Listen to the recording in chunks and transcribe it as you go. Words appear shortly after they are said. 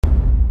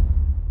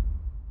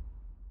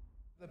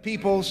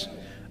peoples.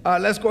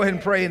 Let's go ahead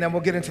and pray, and then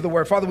we'll get into the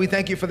word. Father, we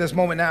thank you for this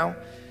moment now.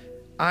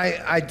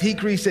 I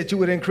decrease that you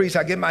would increase.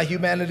 I get my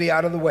humanity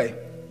out of the way.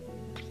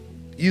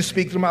 You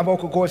speak through my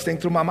vocal cords, think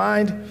through my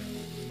mind.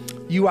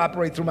 You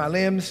operate through my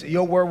limbs.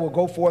 Your word will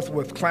go forth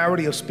with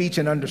clarity of speech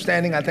and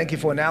understanding. I thank you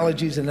for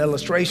analogies and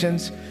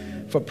illustrations,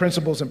 for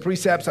principles and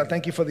precepts. I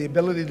thank you for the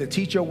ability to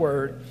teach your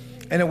word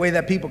in a way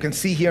that people can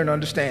see, hear, and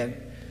understand.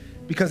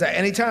 Because at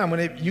any time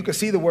when you can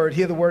see the word,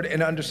 hear the word,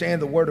 and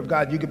understand the word of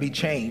God, you can be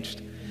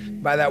changed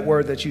by that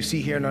word that you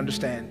see, hear, and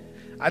understand.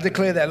 I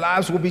declare that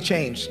lives will be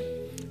changed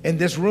in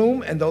this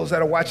room and those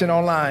that are watching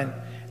online,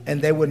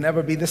 and they will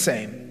never be the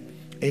same.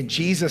 In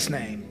Jesus'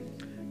 name,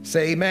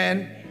 say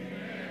amen.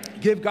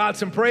 Give God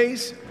some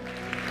praise.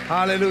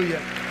 Hallelujah.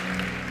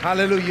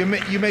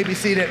 Hallelujah. You may be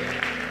seated.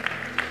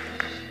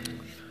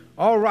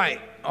 All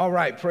right.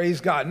 Praise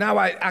God. Now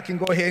I can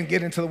go ahead and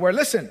get into the word.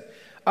 Listen,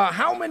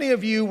 how many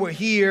of you were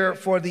here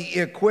for the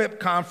Equip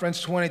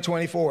Conference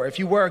 2024? If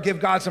you were, give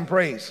God some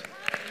praise.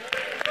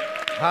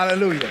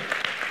 Hallelujah.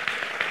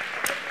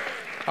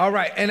 All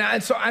right,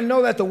 and so I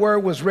know that the word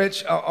was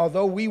rich.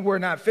 Although we were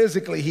not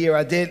physically here,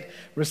 I did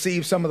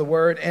receive some of the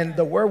word, and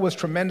the word was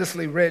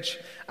tremendously rich.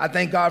 I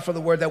thank God for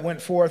the word that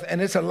went forth, and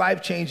it's a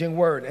life-changing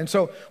word. And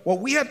so what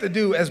we have to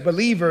do as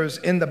believers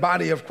in the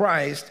body of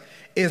Christ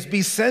is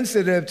be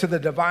sensitive to the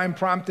divine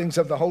promptings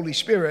of the Holy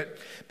Spirit,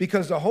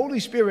 because the Holy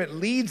Spirit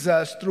leads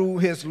us through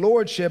his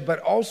lordship, but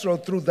also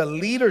through the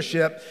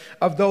leadership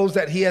of those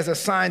that he has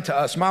assigned to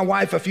us. My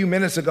wife a few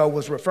minutes ago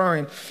was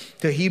referring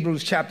to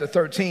Hebrews chapter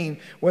 13,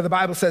 where the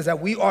Bible says that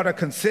we ought to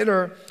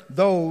consider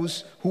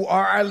those who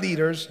are our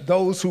leaders,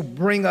 those who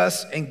bring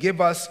us and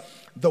give us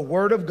the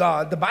word of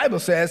God. The Bible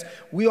says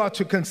we ought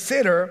to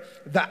consider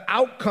the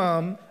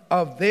outcome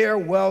of their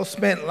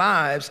well-spent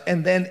lives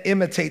and then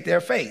imitate their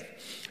faith.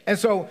 And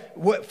so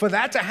for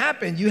that to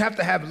happen, you have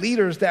to have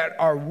leaders that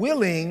are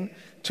willing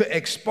to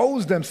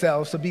expose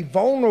themselves, to be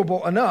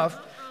vulnerable enough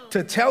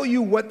to tell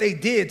you what they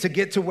did to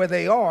get to where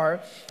they are.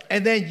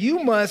 And then you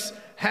must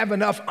have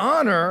enough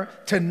honor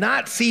to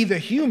not see the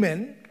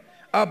human,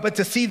 but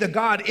to see the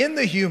God in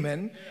the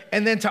human,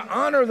 and then to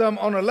honor them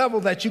on a level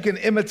that you can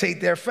imitate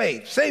their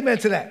faith. Say amen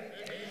to that.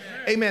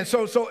 Amen.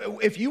 So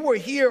if you were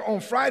here on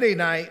Friday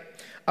night,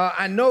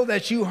 I know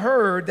that you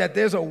heard that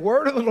there's a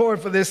word of the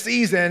Lord for this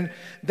season,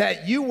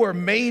 that you were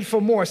made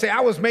for more. Say, I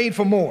was made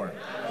for more.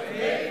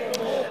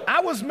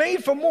 I was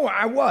made for more.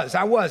 I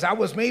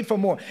was made for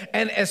more.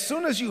 And as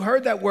soon as you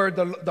heard that word,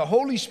 the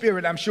Holy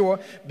Spirit, I'm sure,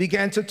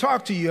 began to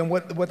talk to you. And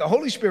what the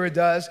Holy Spirit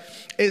does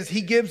is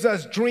he gives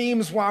us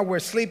dreams while we're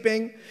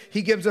sleeping.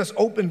 He gives us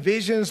open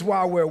visions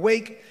while we're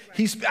awake.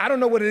 I don't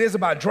know what it is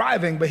about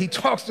driving, but he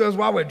talks to us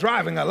while we're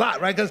driving a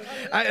lot, right? Because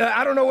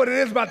I don't know what it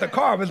is about the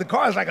car, but the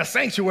car is like a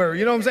sanctuary,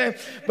 you know what I'm saying?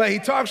 But he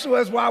talks to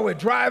us while we're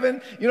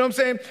driving, you know what I'm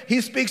saying? He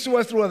speaks to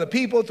us through other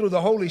people, through the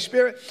Holy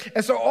Spirit.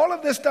 And so all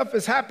of this stuff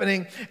is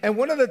happening. And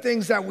one of the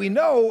things that we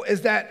know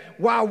is that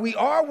while we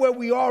are where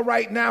we are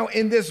right now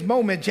in this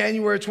moment,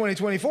 January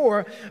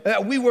 2024,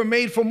 we were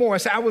made for more.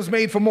 Say, I was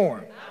made for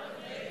more.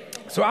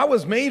 So I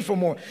was made for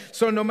more.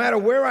 So no matter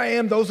where I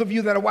am, those of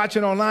you that are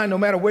watching online, no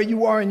matter where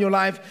you are in your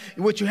life,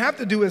 what you have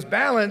to do is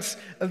balance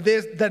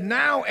the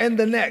now and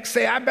the next.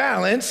 Say, I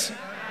balance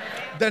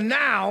the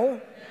now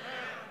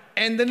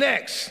and the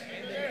next.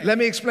 Let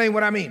me explain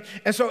what I mean.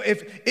 And so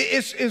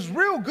it's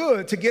real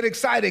good to get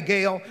excited,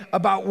 Gail,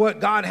 about what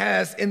God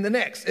has in the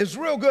next. It's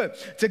real good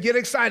to get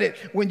excited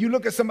when you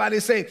look at somebody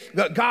and say,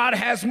 God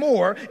has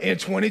more in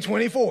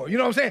 2024. You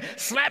know what I'm saying?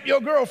 Slap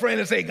your girlfriend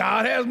and say,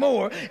 God has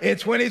more in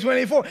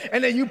 2024.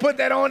 And then you put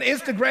that on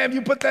Instagram,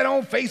 you put that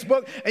on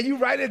Facebook, and you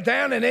write it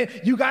down, and then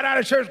you got out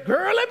of church.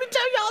 Girl, let me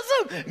tell y'all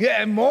something.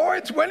 Yeah, more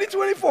in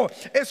 2024.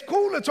 It's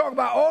cool to talk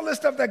about all this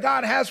stuff that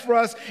God has for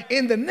us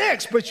in the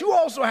next, but you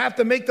also have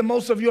to make the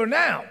most of your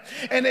now.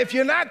 And if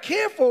you're not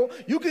careful,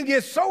 you can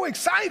get so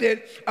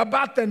excited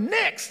about the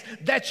next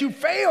that you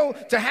fail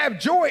to have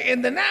joy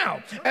in the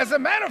now. As a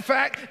matter of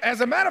fact,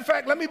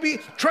 let me be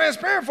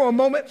transparent for a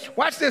moment.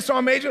 Watch this,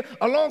 Sergeant Major.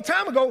 A long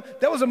time ago,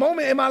 there was a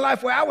moment in my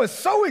life where I was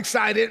so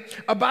excited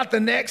about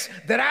the next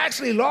that I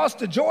actually lost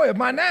the joy of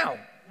my now.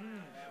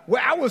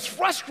 Where I was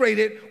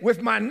frustrated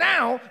with my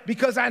now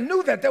because I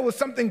knew that there was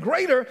something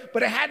greater,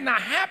 but it had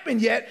not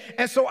happened yet.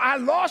 And so I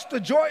lost the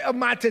joy of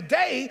my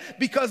today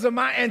because of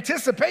my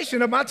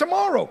anticipation of my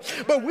tomorrow.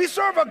 But we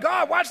serve a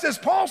God. Watch this.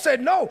 Paul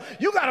said, no,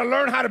 you got to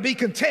learn how to be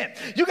content.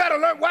 You got to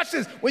learn. Watch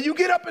this. When you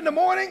get up in the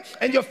morning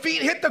and your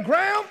feet hit the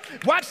ground,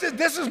 watch this.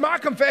 This is my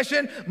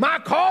confession. My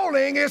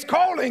calling is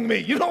calling me.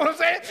 You know what I'm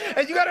saying?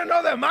 And you got to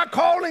know that my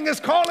calling is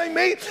calling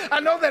me. I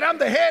know that I'm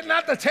the head,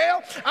 not the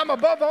tail. I'm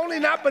above only,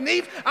 not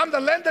beneath. I'm the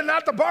lender,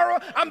 not the borrower.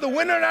 I'm the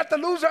winner, not the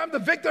loser. I'm the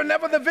victor,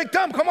 never the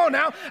victim. Come on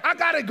now. I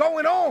got it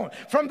going on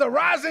from the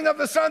rising of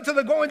the sun to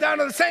the going down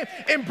of the same.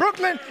 In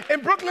Brooklyn,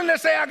 they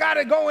say I got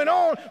it going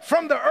on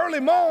from the early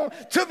morn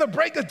to the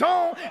break of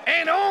dawn,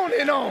 and on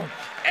and on.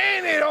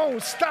 And it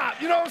don't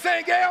stop. You know what I'm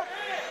saying, Gail?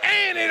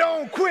 And it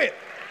don't quit.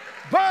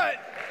 But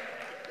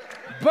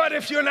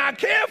if you're not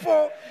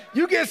careful,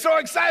 You get so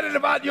excited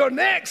about your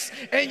next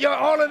and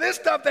all of this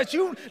stuff that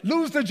you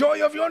lose the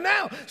joy of your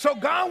now. So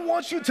God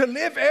wants you to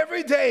live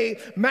every day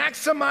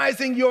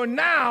maximizing your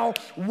now,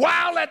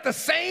 while at the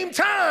same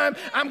time,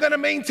 I'm going to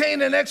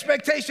maintain an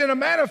expectation, a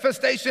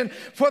manifestation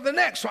for the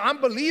next. So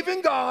I'm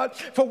believing God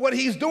for what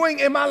he's doing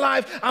in my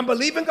life. I'm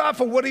believing God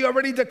for what he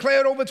already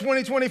declared over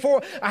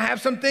 2024. I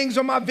have some things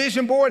on my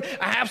vision board.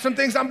 I have some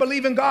things I'm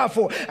believing God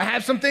for. I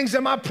have some things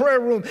in my prayer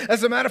room.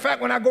 As a matter of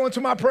fact, when I go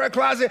into my prayer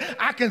closet,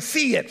 I can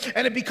see it,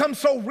 and it becomes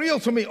so real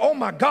to me. Oh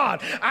my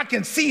God, I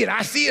can see it.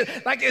 I see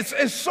it like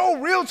it's so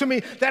real to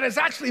me that it's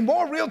actually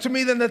more real to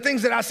me than the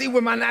things that I see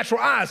with my natural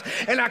eyes.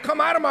 And I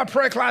come out of my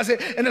prayer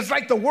closet, and it's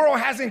like the world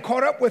hasn't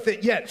caught up with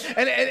it yet.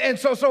 And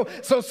so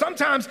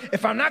sometimes,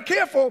 if I'm not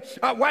careful,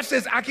 watch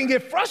this, I can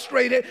get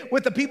frustrated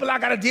with the people I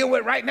got to deal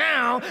with right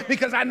now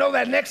because I know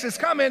that next is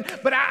coming.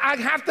 But I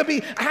have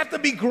to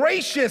be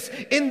gracious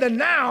in the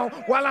now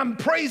while I'm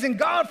praising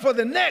God for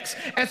the next.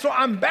 And so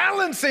I'm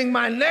balancing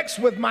my next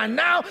with my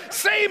now.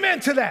 Say amen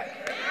to that.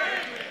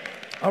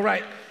 All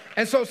right.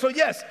 And so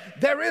yes,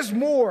 there is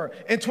more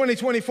in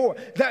 2024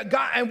 that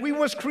God, and we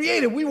was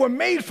created, we were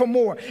made for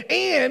more.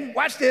 And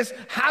watch this,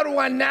 how do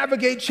I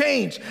navigate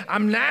change?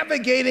 I'm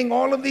navigating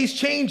all of these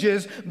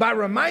changes by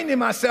reminding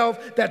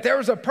myself that there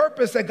is a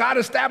purpose that God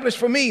established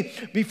for me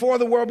before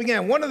the world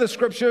began. One of the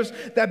scriptures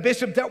that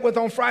Bishop dealt with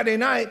on Friday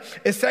night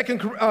is 2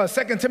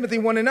 Timothy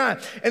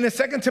 1:9. And in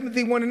 2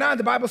 Timothy 1:9,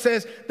 the Bible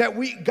says that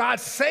God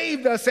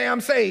saved us. Say,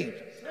 I'm saved.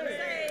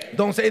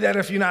 Don't say that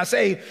if you're not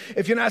saved.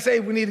 If you're not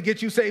saved, we need to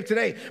get you saved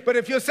today. But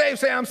if you're saved,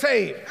 say, I'm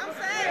saved. I'm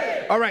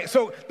saved. All right,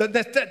 so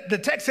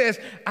the text says,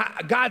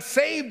 God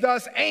saved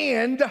us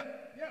and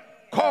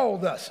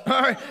called us.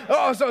 All right.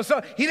 Oh,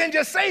 so he didn't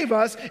just save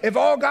us. If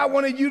all God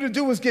wanted you to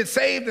do was get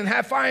saved and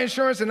have fire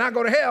insurance and not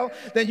go to hell,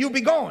 then you'll be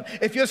gone.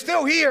 If you're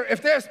still here,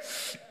 if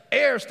there's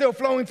air still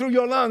flowing through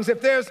your lungs,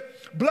 if there's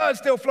blood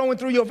still flowing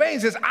through your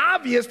veins, it's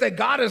obvious that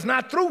God is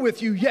not through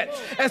with you yet.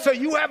 And so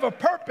you have a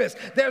purpose.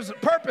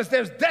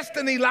 There's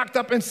destiny locked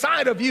up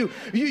inside of you.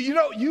 You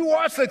know, you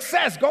are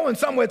success, going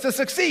somewhere to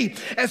succeed.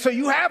 And so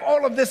you have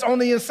all of this on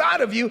the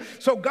inside of you.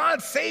 So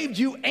God saved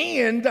you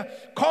and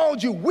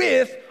called you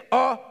with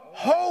a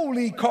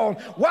holy call.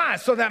 Why?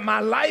 So that my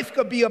life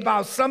could be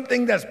about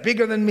something that's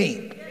bigger than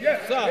me.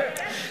 Yes, sir.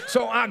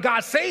 So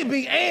God saved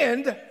me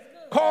and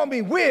called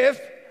me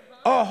with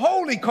a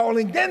holy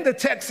calling. Then the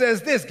text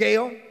says this,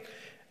 Gail,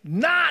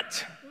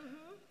 not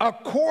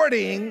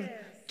according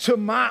to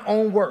my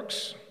own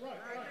works.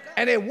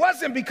 And it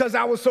wasn't because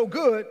I was so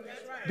good,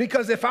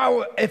 because if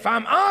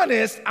I'm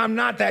honest, I'm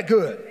not that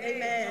good.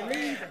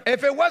 Amen.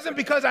 If it wasn't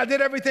because I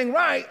did everything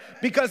right,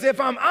 because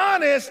if I'm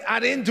honest, I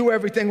didn't do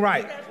everything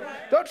right.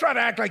 Don't try to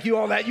act like you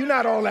all that. You're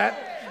not all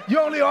that. You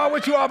only are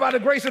what you are by the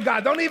grace of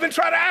God. Don't even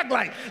try to act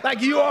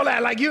like you all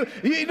that. Like you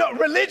know,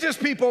 religious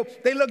people,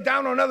 they look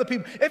down on other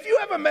people. If you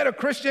ever met a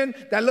Christian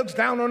that looks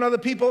down on other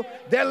people,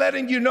 they're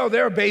letting you know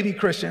they're a baby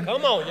Christian.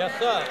 Come on, yes,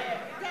 sir.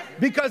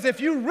 Because if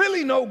you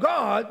really know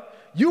God,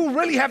 you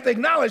really have to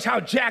acknowledge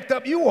how jacked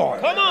up you are.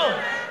 Come on.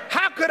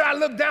 How could I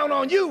look down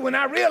on you when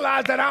I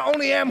realize that I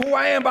only am who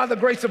I am by the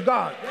grace of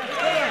God?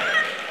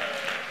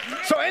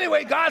 So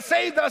anyway, God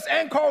saved us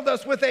and called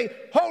us with a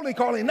holy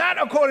calling, not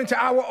according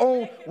to our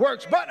own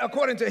works, but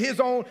according to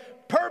his own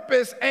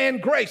purpose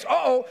and grace.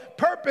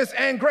 Purpose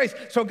and grace.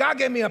 So God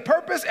gave me a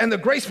purpose and the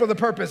grace for the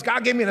purpose.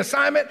 God gave me an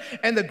assignment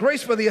and the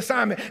grace for the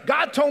assignment.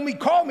 God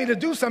called me to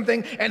do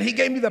something, and he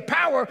gave me the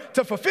power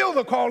to fulfill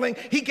the calling.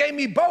 He gave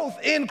me both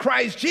in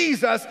Christ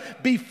Jesus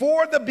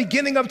before the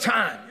beginning of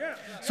time.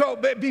 So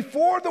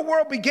before the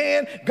world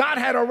began, God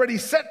had already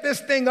set this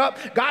thing up.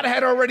 God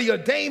had already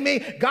ordained me.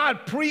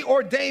 God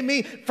preordained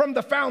me from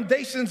the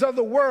foundations of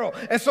the world.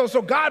 And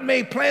so God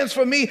made plans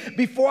for me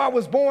before I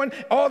was born.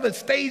 All the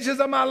stages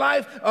of my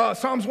life,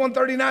 Psalms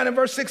 139 and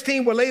verse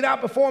 16 were laid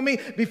out before me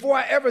before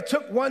I ever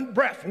took one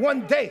breath,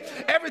 one day.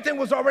 Everything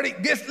was already,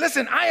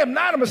 listen, I am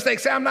not a mistake.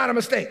 Say, I'm not a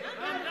mistake.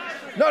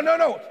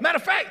 No. Matter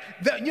of fact,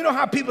 you know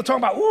how people talk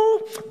about,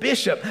 ooh,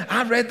 Bishop,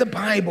 I read the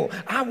Bible.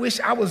 I wish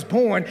I was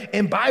born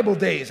in Bible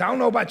days. I don't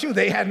know about you.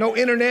 They had no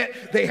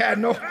internet. They had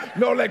no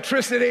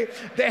electricity.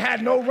 They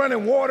had no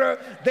running water.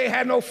 They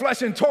had no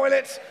flushing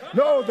toilets.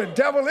 No, the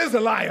devil is a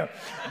liar.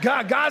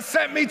 God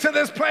sent me to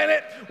this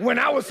planet when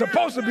I was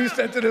supposed to be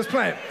sent to this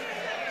planet.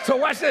 So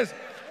watch this.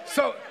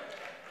 So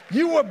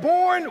you were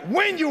born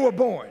when you were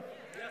born.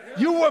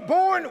 You were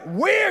born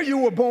where you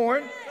were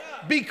born,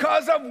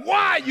 because of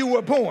why you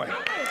were born.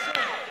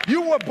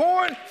 You were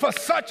born for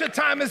such a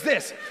time as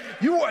this.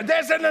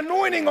 There's an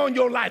anointing on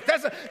your life.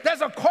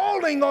 There's a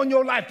calling on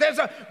your life. There's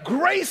a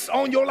grace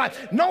on your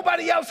life.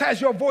 Nobody else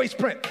has your voice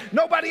print.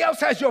 Nobody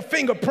else has your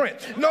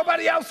fingerprint.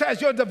 Nobody else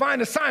has your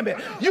divine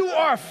assignment. You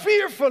are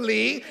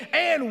fearfully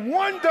and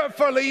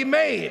wonderfully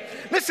made.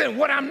 Listen,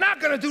 what I'm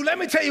not going to do, let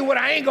me tell you what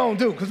I ain't going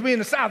to do, because we in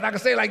the South, I can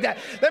say it like that.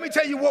 Let me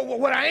tell you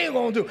what I ain't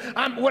going to do.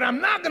 What I'm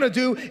not going to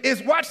do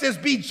is, watch this,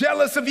 be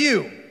jealous of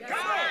you.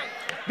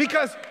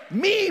 Because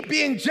me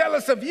being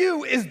jealous of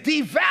you is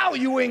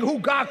devaluing who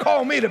God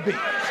called me to be.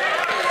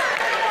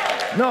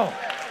 No,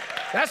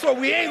 that's what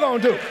we ain't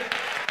gonna do.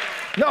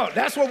 No,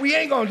 that's what we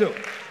ain't gonna do.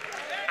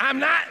 I'm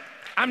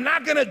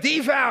not gonna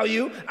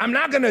devalue, I'm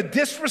not gonna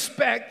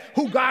disrespect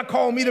who God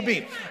called me to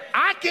be.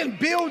 I can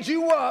build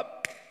you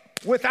up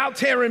without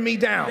tearing me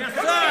down. Yes,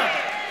 sir.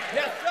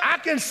 Yes, sir. I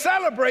can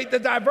celebrate the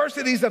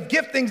diversities of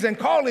giftings and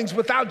callings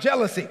without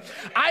jealousy.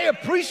 I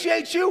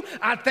appreciate you.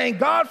 I thank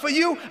God for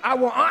you.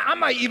 I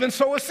might even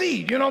sow a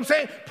seed. You know what I'm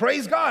saying?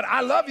 Praise God.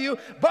 I love you.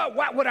 But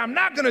what I'm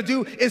not going to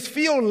do is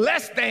feel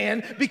less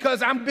than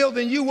because I'm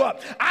building you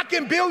up. I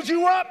can build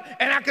you up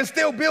and I can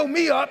still build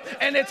me up.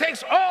 And it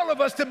takes all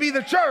of us to be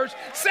the church.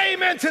 Say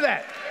amen to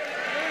that.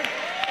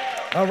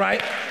 All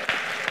right.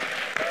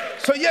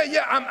 So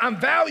yeah, I'm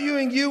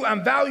valuing you.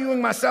 I'm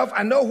valuing myself.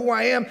 I know who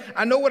I am.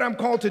 I know what I'm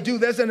called to do.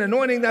 There's an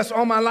anointing that's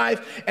on my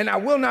life, and I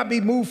will not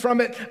be moved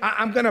from it.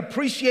 I'm going to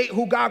appreciate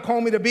who God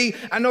called me to be.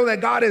 I know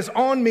that God is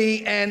on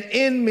me and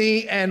in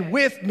me and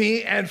with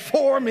me and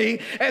for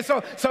me. And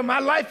so my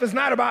life is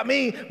not about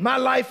me. My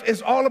life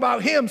is all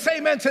about him. Say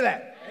amen to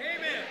that.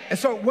 And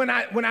so when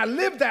I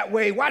live that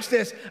way, watch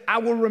this, I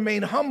will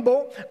remain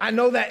humble. I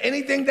know that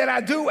anything that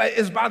I do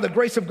is by the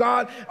grace of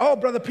God. Oh,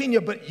 Brother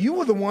Pina, but you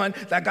were the one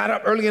that got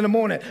up early in the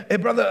morning. Hey,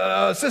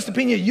 Sister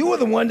Pina, you were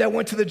the one that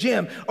went to the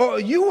gym.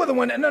 Or you were the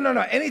one that, no.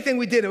 Anything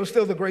we did, it was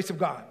still the grace of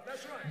God.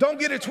 That's right. Don't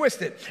get it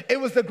twisted.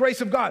 It was the grace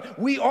of God.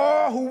 We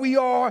are who we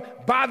are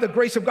by the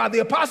grace of God. The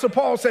Apostle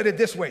Paul said it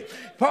this way.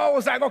 Paul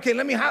was like, okay,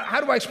 how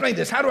do I explain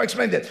this? How do I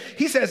explain this?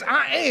 He says,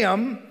 I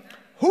am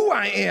who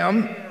I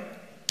am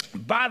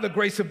by the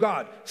grace of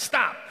God.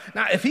 Stop.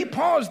 Now, if he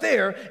paused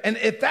there, and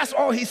if that's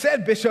all he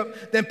said,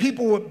 Bishop, then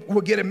people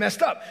would get it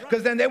messed up.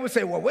 Because then they would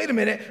say, well, wait a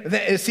minute.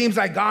 It seems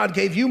like God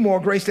gave you more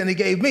grace than he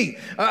gave me.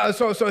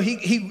 So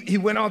he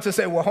went on to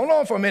say, well, hold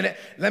on for a minute.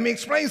 Let me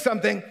explain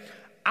something.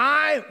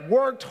 I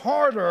worked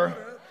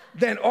harder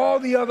than all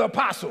the other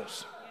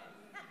apostles.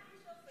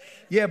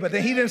 Yeah, but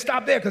then he didn't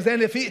stop there, because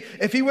then if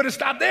he would have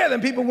stopped there, then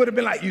people would have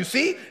been like, you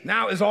see,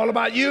 now it's all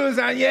about you. It's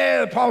not,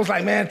 yeah, Paul's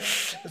like, man,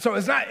 so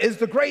it's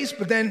the grace,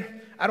 but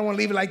then I don't want to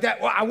leave it like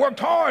that. Well, I worked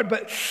hard,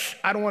 but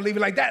I don't want to leave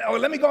it like that. Oh,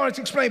 let me go on to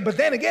explain. But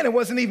then again, it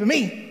wasn't even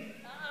me.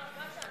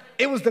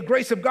 It was the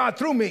grace of God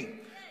through me.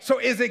 So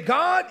is it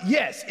God?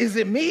 Yes. Is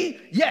it me?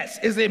 Yes.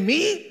 Is it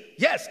me?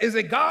 Yes. Is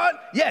it God?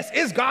 Yes.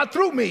 Is God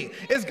through me?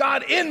 Is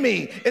God in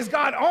me? Is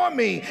God on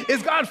me?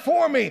 Is God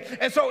for me?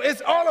 And so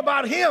it's all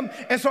about him.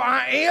 And so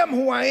I am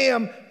who I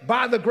am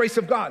by the grace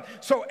of God.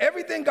 So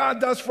everything God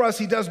does for us,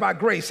 he does by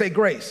grace. Say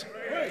grace.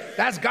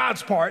 That's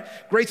God's part.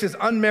 Grace is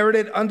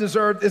unmerited,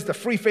 undeserved. It's the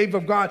free favor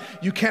of God.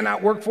 You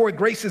cannot work for it.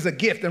 Grace is a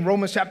gift. In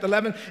Romans chapter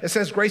 11, it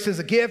says grace is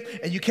a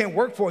gift, and you can't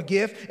work for a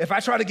gift. If I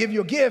try to give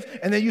you a gift,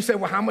 and then you say,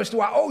 well, how much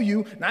do I owe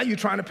you? Now you're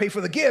trying to pay for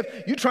the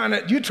gift. You're trying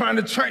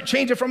to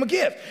change it from a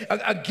gift.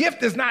 A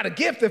gift is not a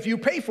gift if you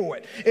pay for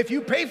it. If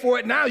you pay for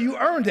it, now you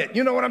earned it.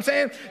 You know what I'm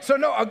saying? So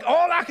no,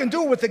 all I can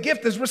do with the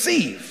gift is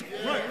receive.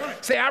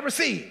 Right. Say, I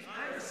receive.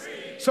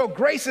 So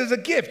grace is a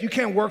gift. You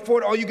can't work for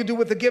it. All you can do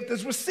with the gift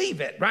is receive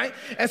it, right?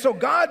 And so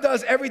God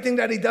does everything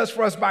that he does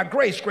for us by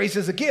grace. Grace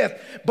is a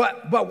gift.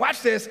 But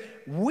watch this.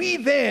 We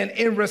then,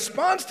 in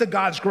response to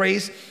God's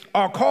grace,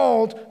 are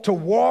called to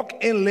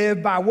walk and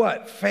live by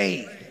what?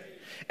 Faith.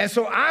 And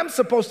so I'm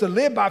supposed to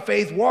live by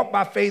faith, walk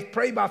by faith,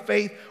 pray by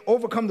faith,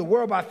 overcome the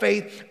world by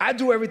faith. I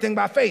do everything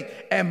by faith.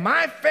 And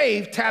my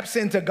faith taps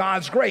into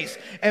God's grace.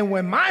 And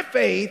when my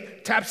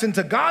faith taps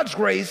into God's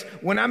grace,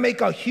 when I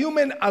make a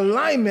human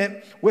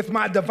alignment with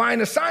my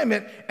divine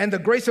assignment and the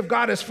grace of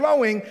God is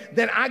flowing,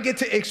 then I get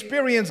to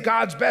experience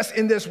God's best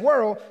in this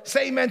world.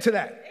 Say amen to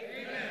that.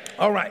 Amen.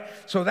 All right.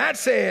 So that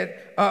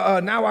said,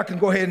 now I can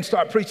go ahead and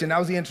start preaching. That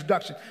was the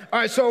introduction.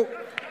 All right. So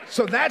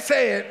that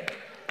said,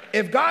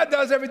 if God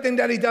does everything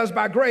that he does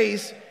by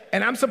grace,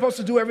 and I'm supposed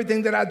to do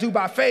everything that I do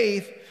by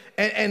faith,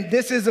 and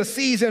this is a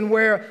season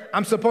where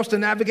I'm supposed to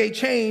navigate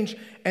change,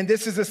 and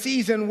this is a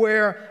season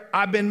where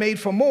I've been made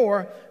for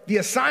more, the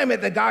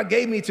assignment that God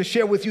gave me to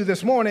share with you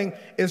this morning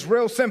is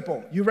real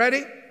simple. You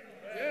ready?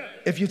 Yeah.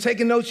 If you're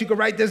taking notes, you can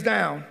write this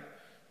down.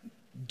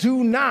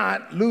 Do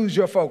not lose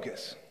your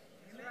focus.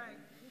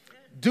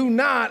 Do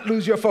not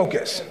lose your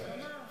focus.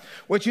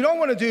 What you don't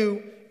want to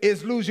do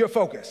is lose your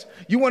focus.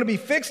 You want to be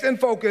fixed and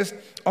focused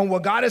on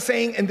what God is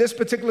saying in this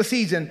particular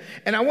season.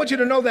 And I want you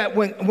to know that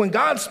when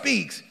God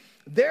speaks,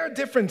 there are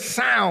different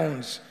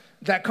sounds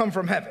that come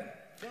from heaven.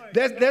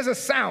 There's a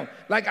sound.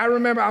 Like I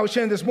remember I was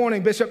sharing this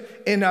morning,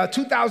 Bishop, in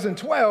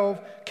 2012,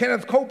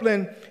 Kenneth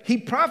Copeland, he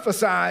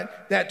prophesied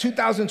that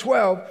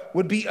 2012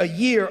 would be a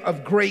year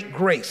of great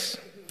grace.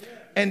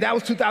 And that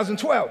was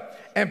 2012.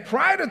 And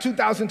prior to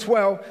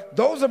 2012,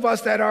 those of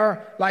us that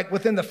are like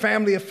within the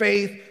family of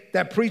faith,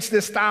 that preach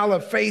this style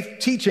of faith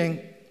teaching,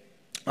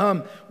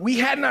 we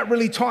had not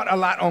really taught a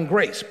lot on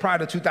grace prior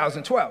to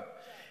 2012.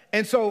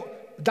 And so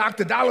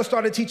Dr. Dollar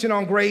started teaching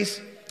on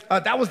grace.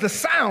 That was the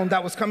sound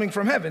that was coming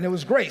from heaven. It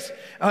was grace.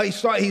 He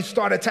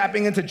started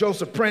tapping into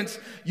Joseph Prince.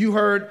 You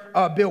heard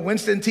Bill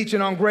Winston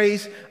teaching on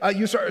grace.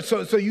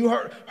 So you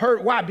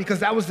heard why? Because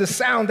that was the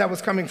sound that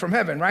was coming from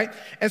heaven, right?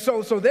 And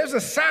so there's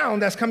a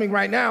sound that's coming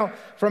right now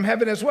from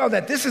heaven as well,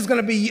 that this is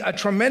going to be a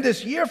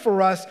tremendous year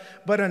for us.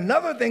 But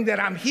another thing that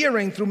I'm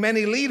hearing through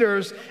many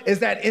leaders is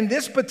that in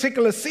this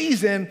particular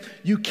season,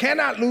 you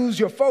cannot lose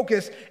your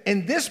focus.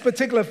 In this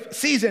particular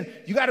season,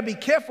 you got to be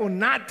careful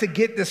not to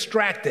get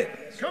distracted.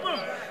 Come on.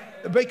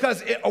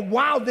 Because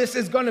while this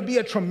is going to be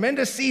a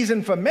tremendous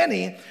season for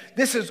many,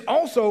 this is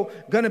also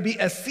going to be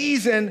a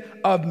season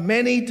of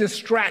many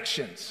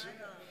distractions,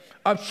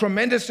 of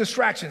tremendous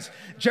distractions.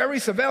 Jerry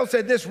Savelle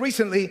said this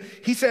recently.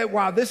 He said,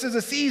 while this is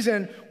a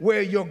season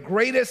where your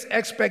greatest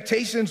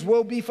expectations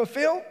will be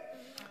fulfilled,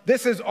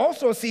 this is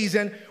also a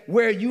season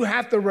where you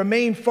have to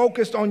remain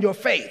focused on your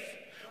faith.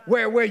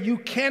 Where you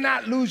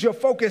cannot lose your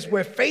focus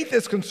where faith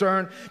is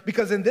concerned,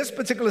 because in this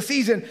particular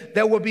season,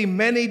 there will be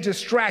many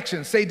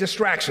distractions. Say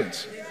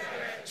distractions.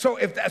 So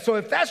if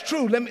that's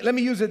true, let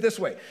me use it this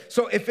way.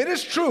 So if it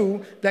is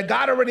true that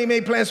God already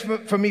made plans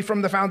for me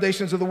from the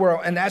foundations of the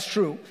world, and that's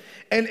true,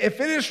 and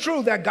if it is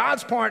true that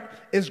God's part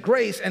is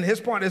grace and his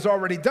part is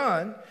already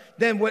done,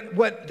 then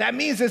what that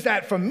means is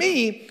that for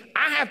me,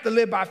 I have to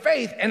live by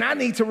faith and I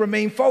need to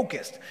remain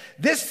focused.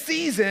 This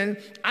season,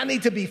 I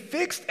need to be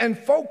fixed and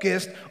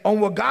focused on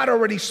what God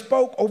already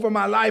spoke over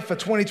my life for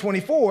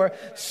 2024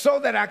 so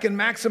that I can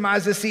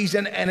maximize this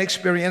season and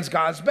experience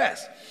God's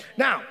best.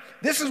 Now,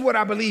 this is what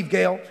I believe,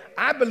 Gail.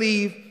 I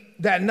believe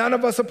that none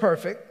of us are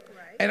perfect.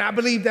 And I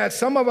believe that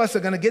some of us are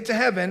going to get to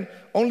heaven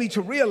only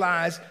to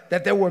realize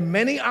that there were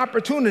many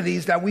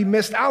opportunities that we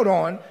missed out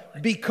on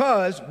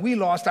because we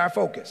lost our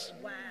focus.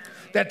 Wow.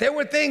 That there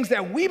were things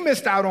that we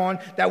missed out on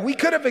that we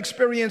could have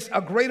experienced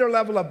a greater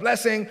level of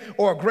blessing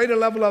or a greater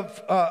level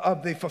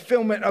of the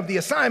fulfillment of the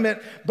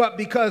assignment, but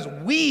because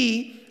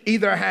we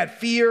either had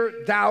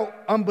fear, doubt,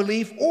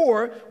 unbelief,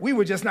 or we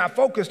were just not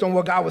focused on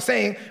what God was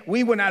saying.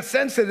 We were not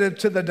sensitive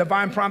to the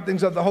divine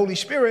promptings of the Holy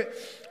Spirit.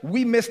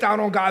 We missed out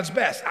on God's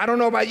best. I don't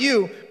know about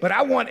you, but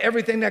I want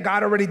everything that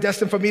God already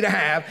destined for me to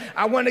have.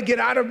 I want to get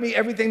out of me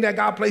everything that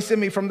God placed in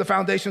me from the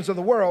foundations of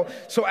the world.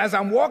 So as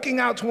I'm walking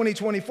out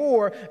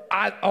 2024,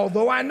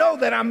 although I know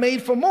that I'm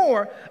made for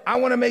more, I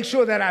want to make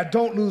sure that I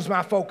don't lose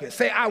my focus.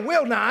 Say, I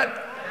will not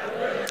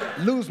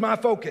lose my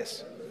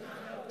focus.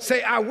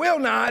 Say, I will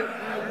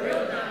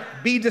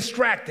not be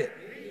distracted.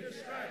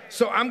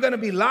 So I'm going to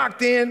be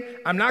locked in.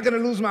 I'm not going to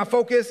lose my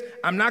focus.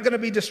 I'm not going to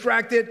be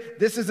distracted.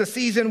 This is a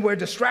season where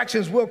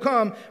distractions will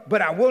come,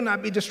 but I will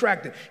not be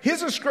distracted.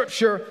 Here's a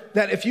scripture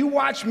that if you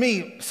watch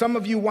me, some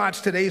of you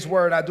watch Today's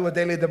Word. I do a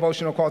daily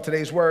devotional called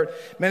Today's Word.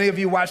 Many of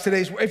you watch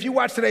Today's Word. If you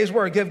watch Today's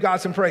Word, give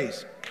God some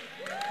praise.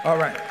 All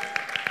right.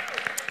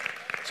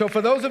 So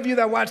for those of you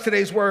that watch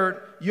Today's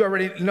Word, you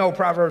already know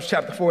Proverbs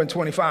chapter 4 and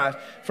 25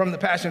 from the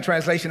Passion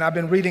Translation. I've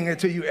been reading it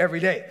to you every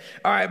day.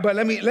 All right, but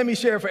let me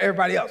share it for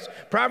everybody else.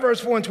 Proverbs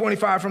 4 and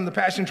 25 from the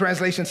Passion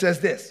Translation says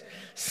this: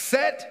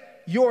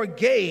 set your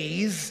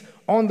gaze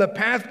on the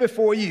path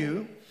before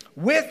you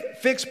with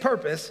fixed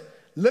purpose,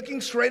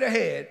 looking straight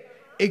ahead,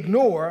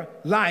 ignore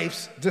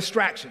life's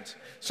distractions.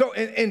 So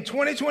in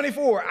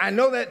 2024, I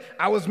know that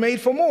I was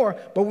made for more,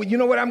 but you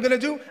know what I'm going to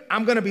do?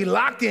 I'm going to be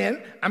locked in.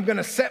 I'm going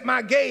to set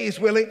my gaze,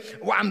 Willie.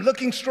 I'm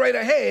looking straight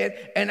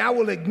ahead, and I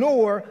will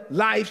ignore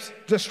life's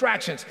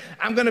distractions.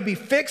 I'm going to be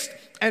fixed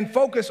and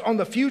focused on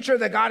the future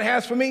that God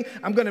has for me.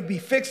 I'm going to be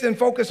fixed and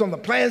focused on the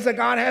plans that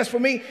God has for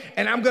me,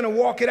 and I'm going to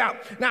walk it out.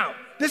 Now,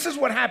 this is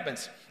what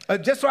happens.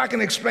 Just so I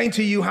can explain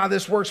to you how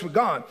this works with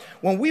God.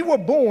 When we were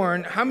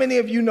born, how many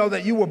of you know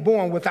that you were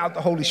born without the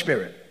Holy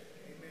Spirit?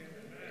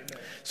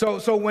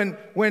 So when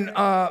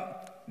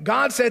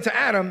God said to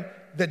Adam,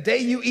 the day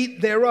you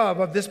eat thereof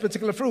of this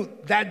particular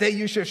fruit, that day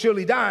you shall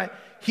surely die,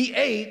 he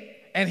ate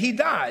and he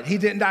died. He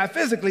didn't die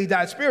physically, he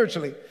died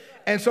spiritually.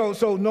 And so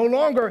no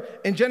longer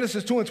in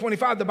Genesis 2 and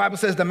 25, the Bible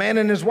says the man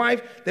and his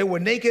wife, they were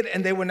naked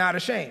and they were not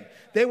ashamed.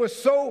 They were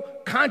so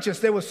conscious,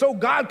 they were so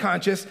God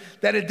conscious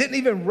that it didn't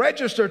even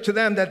register to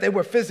them that they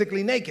were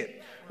physically naked.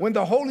 When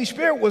the Holy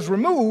Spirit was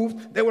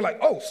removed, they were like,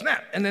 oh,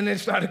 snap. And then they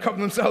started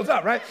covering themselves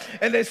up, right?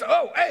 And they said,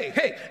 oh,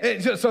 hey.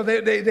 And so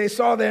they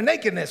saw their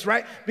nakedness,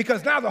 right?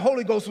 Because now the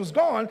Holy Ghost was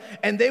gone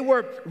and they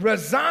were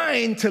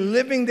resigned to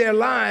living their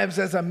lives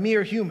as a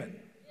mere human.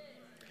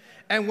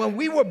 And when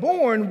we were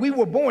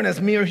born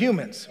as mere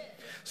humans.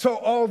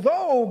 So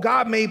although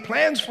God made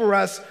plans for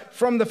us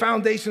from the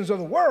foundations of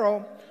the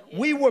world,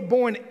 we were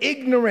born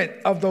ignorant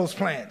of those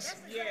plans.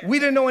 We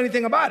didn't know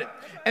anything about it.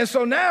 And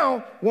so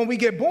now when we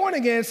get born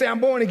again, say,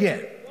 I'm born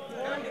again.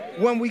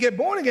 When we get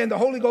born again, the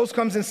Holy Ghost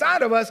comes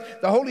inside of us.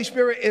 The Holy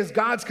Spirit is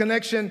God's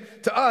connection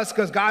to us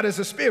because God is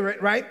a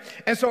spirit, right?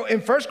 And so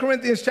in 1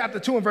 Corinthians chapter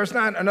 2 and verse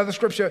 9, another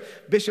scripture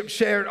Bishop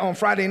shared on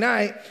Friday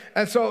night.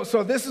 And so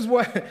this is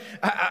what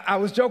I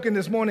was joking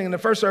this morning in the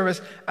first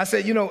service. I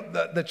said, you know,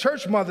 the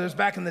church mothers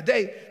back in the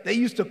day, they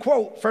used to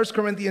quote 1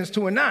 Corinthians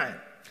 2 and 9.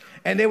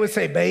 And they would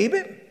say,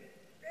 baby.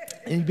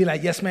 And you'd be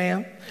like, yes,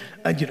 ma'am.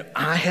 And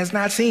eye has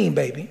not seen,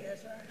 baby.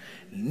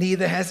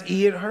 Neither has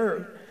ear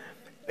heard.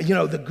 You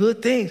know, the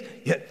good things,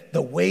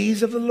 the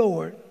ways of the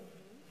Lord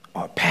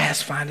are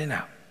past finding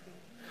out.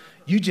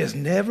 You just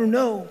never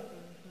know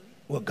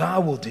what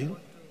God will do.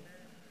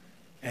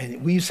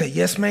 And we say,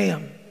 yes,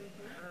 ma'am.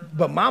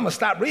 But mama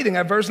stopped reading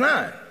at verse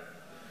 9.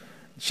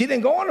 She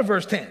didn't go on to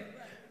verse 10.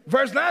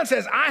 Verse 9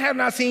 says, I have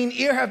not seen,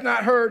 ear have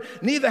not heard,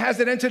 neither has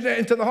it entered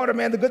into the heart of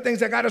man the good things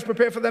that God has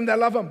prepared for them that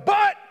love him.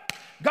 But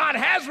God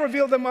has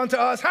revealed them unto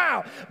us.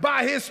 How?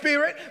 By his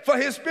Spirit. For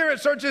his Spirit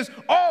searches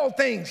all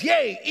things,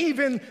 yea,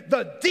 even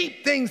the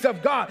deep things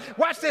of God.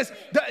 Watch this.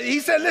 He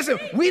said, listen,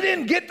 we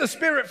didn't get the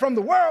Spirit from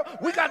the world.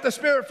 We got the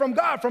Spirit from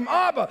God, from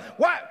Abba.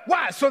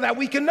 Why? So that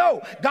we can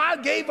know.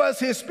 God gave us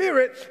his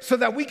Spirit so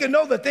that we can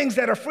know the things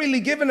that are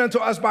freely given unto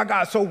us by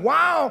God. So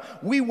while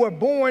we were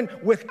born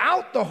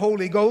without the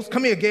Holy Ghost,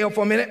 come here, Gail,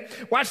 for a minute.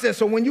 Watch this.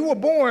 So when you were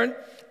born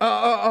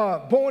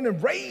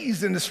and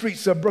raised in the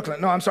streets of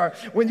Brooklyn. No, I'm sorry.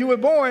 When you were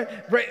born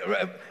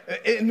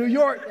in New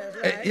York.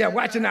 Yeah,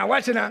 watch it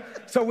now.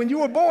 So when you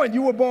were born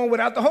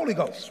without the Holy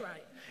Ghost. That's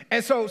right.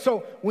 And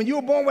so when you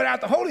were born without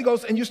the Holy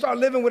Ghost and you start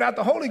living without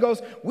the Holy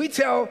Ghost, we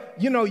tell,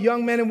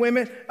 young men and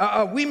women,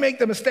 we make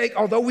the mistake,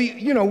 although we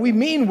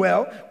mean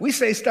well, we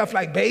say stuff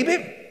like,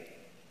 baby,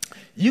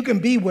 you can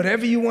be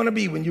whatever you want to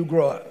be when you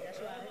grow up. That's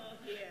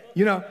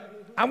right.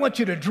 I want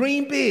you to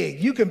dream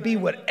big. You can be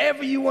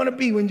whatever you want to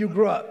be when you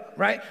grow up,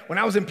 right? When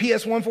I was in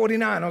PS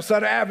 149 on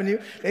Sutter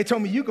Avenue, they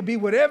told me you could be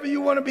whatever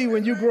you want to be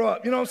when you grow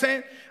up. You know what I'm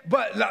saying?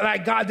 But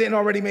like God didn't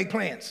already make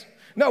plans.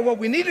 No, what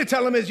we need to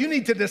tell them is you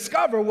need to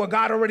discover what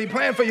God already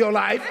planned for your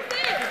life.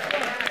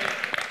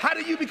 How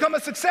do you become a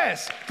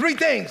success? 3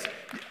 things.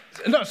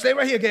 No, stay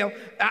right here, Gail.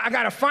 I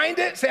got to find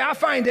it. Say, I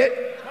find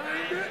it.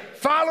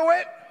 Follow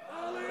it.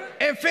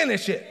 And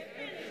finish it.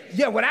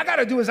 Yeah, what I got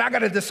to do is I got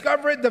to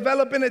discover it,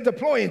 develop it, and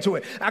deploy into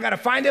it. I got to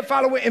find it,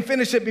 follow it, and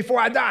finish it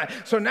before I die.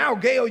 So now,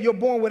 Gail, you're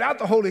born without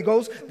the Holy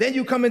Ghost. Then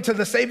you come into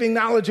the saving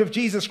knowledge of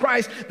Jesus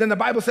Christ. Then the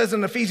Bible says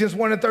in Ephesians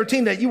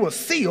 1:13 that you were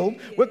sealed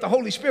with the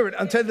Holy Spirit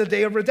until the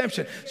day of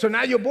redemption. So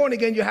now you're born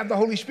again, you have the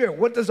Holy Spirit.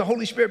 What does the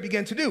Holy Spirit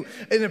begin to do?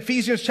 In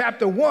Ephesians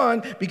chapter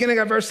 1, beginning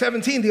at verse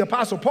 17, the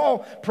Apostle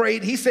Paul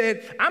prayed. He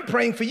said, I'm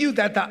praying for you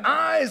that the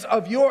eyes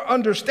of your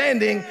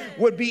understanding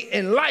would be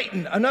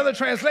enlightened. Another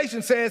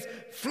translation says,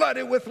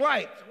 flooded with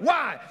light.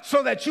 Why?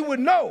 So that you would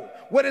know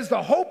what is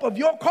the hope of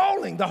your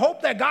calling, the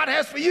hope that God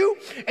has for you,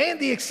 and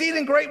the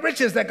exceeding great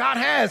riches that God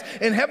has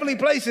in heavenly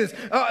places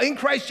in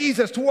Christ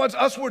Jesus towards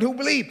usward who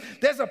believe.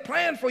 There's a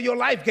plan for your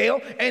life,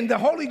 Gail, and the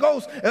Holy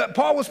Ghost,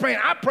 Paul was praying,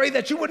 I pray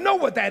that you would know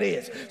what that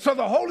is. So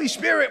the Holy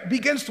Spirit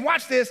begins to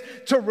watch this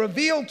to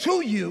reveal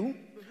to you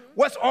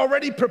what's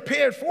already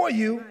prepared for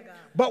you,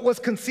 but was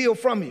concealed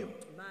from you.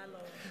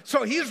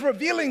 So he's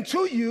revealing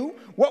to you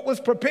what was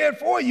prepared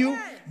for you,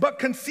 but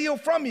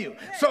concealed from you.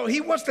 So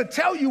he wants to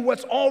tell you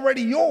what's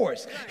already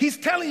yours. He's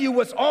telling you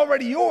what's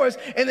already yours,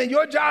 and then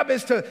your job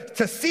is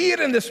to see it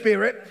in the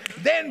Spirit,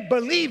 then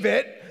believe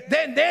it,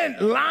 then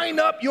line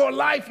up your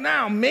life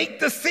now. Make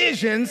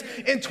decisions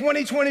in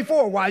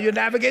 2024 while you're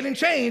navigating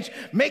change.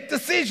 Make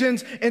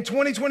decisions in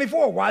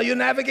 2024 while you're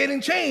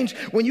navigating change.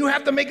 When you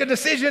have to make a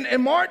decision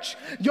in March,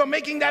 you're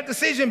making that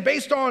decision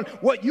based on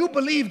what you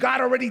believe God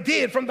already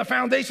did from the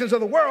foundations of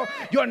the world.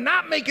 You're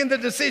not making the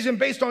decision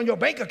based on your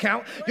bank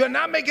account. You're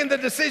not making the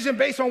decision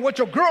based on what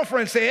your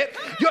girlfriend said.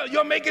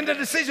 You're making the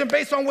decision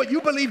based on what you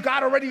believe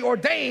God already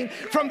ordained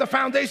from the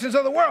foundations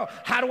of the world.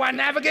 How do I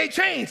navigate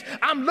change?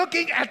 I'm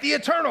looking at the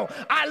eternal.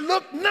 I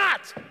look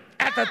not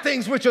at the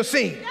things which are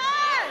seen.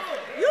 Yes.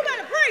 You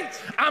better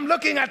preach. I'm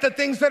looking at the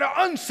things that are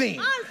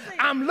unseen.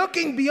 I'm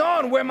looking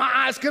beyond where my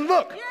eyes can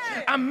look.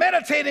 Yes. I'm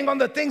meditating on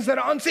the things that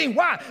are unseen.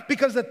 Why?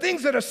 Because the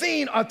things that are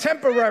seen are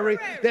temporary.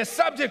 They're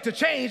subject to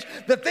change.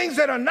 The things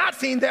that are not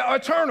seen, they're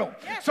eternal.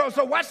 Yes.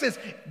 So watch this.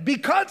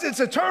 Because it's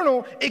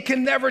eternal, it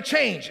can never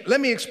change. Let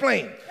me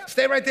explain.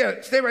 Stay right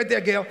there. Stay right there,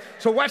 Gail.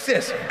 So watch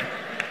this.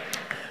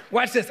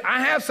 Watch this.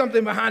 I have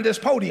something behind this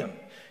podium.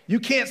 You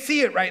can't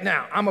see it right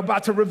now. I'm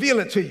about to reveal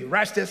it to you.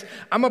 Watch this.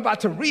 I'm about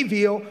to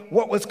reveal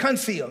what was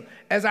concealed.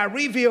 As I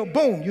reveal,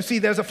 boom, you see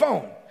there's a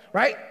phone,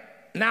 right?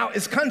 Now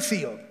it's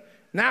concealed.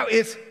 Now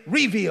it's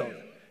revealed.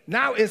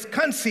 Now it's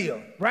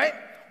concealed, right?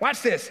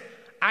 Watch this.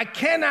 I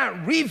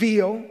cannot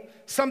reveal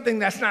something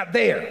that's not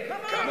there.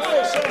 Come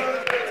on, son.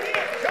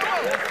 Come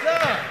on. Yes,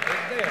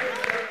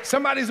 sir.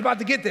 Somebody's about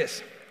to get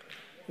this.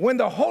 When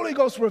the Holy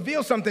Ghost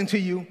reveals something to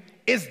you,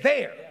 it's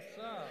there.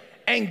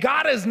 And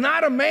God is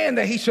not a man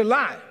that he should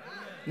lie.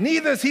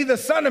 Neither is he the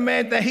son of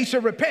man that he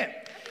should repent.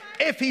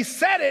 If he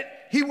said it,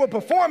 he will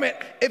perform it.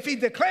 If he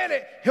declared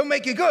it, he'll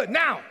make it good.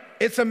 Now,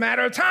 it's a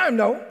matter of time,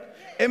 though.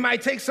 It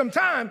might take some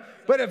time.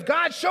 But if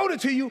God showed it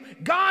to you,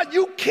 God,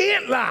 you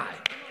can't lie.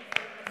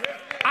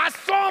 I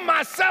saw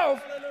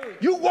myself.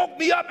 You woke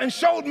me up and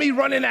showed me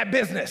running that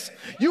business.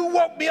 You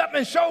woke me up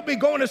and showed me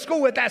going to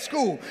school at that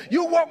school.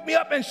 You woke me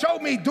up and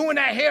showed me doing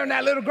that hair and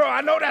that little girl.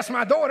 I know that's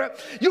my daughter.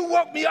 You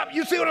woke me up.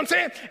 You see what I'm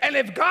saying? And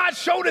if God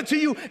showed it to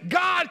you,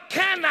 God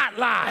cannot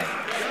lie.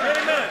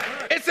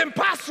 Amen. It's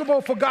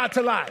impossible for God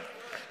to lie.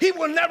 He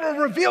will never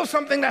reveal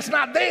something that's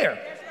not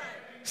there.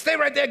 Stay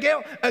right there,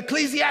 Gail.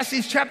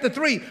 Ecclesiastes chapter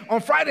 3.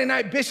 On Friday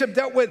night, Bishop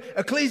dealt with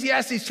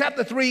Ecclesiastes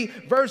chapter 3,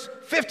 verse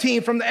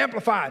 15 from the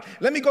Amplified.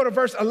 Let me go to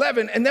verse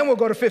 11, and then we'll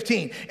go to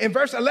 15. In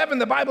verse 11,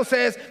 the Bible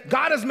says,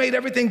 God has made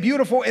everything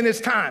beautiful in its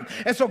time.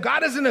 And so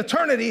God is in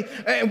eternity,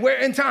 and we're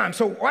in time.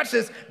 So watch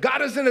this.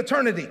 God is in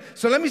eternity.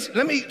 So let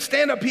me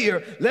stand up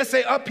here. Let's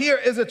say up here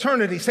is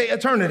eternity. Say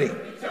eternity.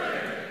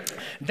 Eternity.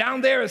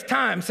 Down there is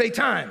time. Say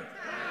time.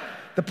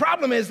 The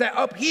problem is that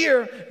up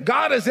here,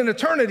 God is in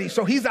eternity,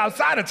 so he's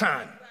outside of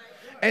time.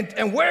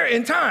 And we're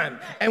in time.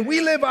 And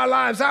we live our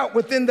lives out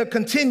within the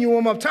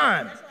continuum of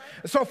time.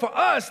 So for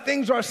us,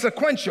 things are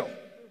sequential.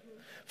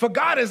 For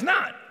God is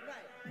not.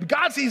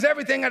 God sees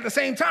everything at the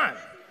same time.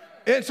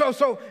 And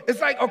so it's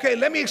like, okay,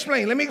 let me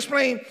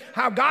explain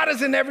how God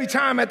is in every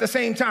time at the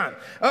same time.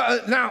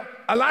 Now,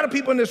 a lot of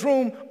people in this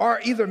room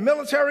are either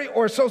military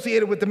or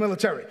associated with the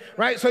military,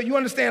 right? So you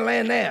understand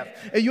land nav,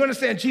 and you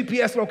understand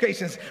GPS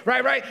locations,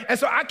 right? And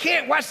so I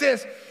can't, watch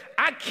this,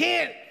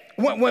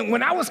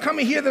 when I was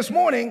coming here this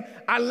morning,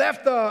 I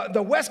left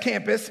the West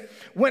Campus.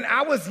 When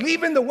I was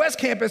leaving the West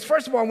Campus,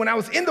 first of all, when I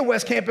was in the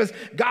West Campus,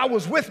 God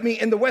was with me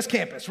in the West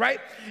Campus, right?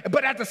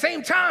 But at the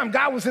same time,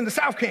 God was in the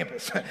South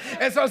Campus.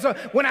 And so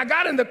when I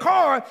got in the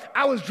car,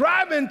 I was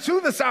driving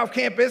to the South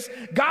Campus.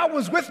 God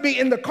was with me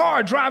in the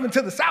car driving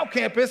to the South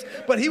Campus,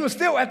 but he was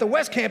still at the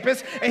West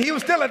Campus, and he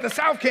was still at the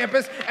South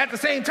Campus at the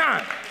same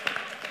time.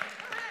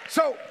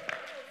 So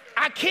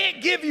I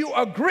can't give you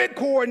a grid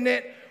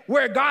coordinate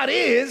where God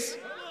is,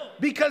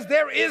 because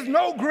there is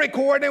no grid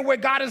coordinate where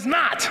God is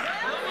not.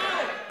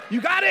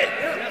 You got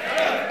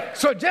it?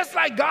 So just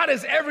like God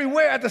is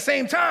everywhere at the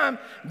same time,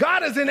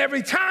 God is in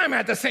every time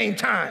at the same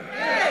time.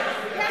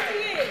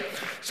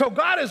 So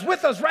God is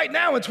with us right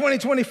now in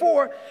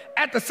 2024.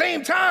 At the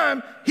same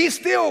time, he's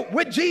still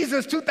with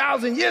Jesus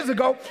 2,000 years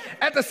ago.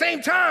 At the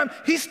same time,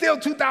 he's still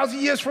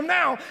 2,000 years from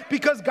now,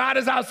 because God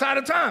is outside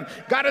of time.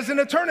 God is in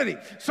eternity.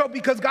 So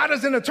because God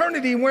is in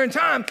eternity and we're in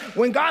time,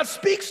 when God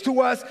speaks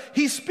to us,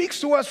 he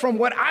speaks to us from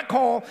what I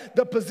call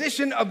the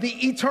position of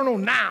the eternal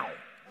now.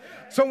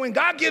 So when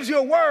God gives you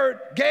a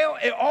word, Gail,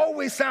 it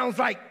always sounds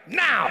like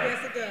now.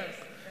 Yes, it does.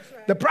 That's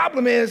right. The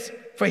problem is,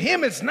 for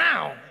him it's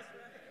now,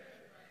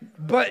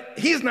 but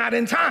he's not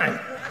in time.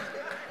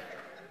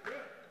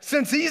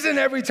 Since he's in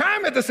every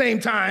time at the same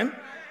time,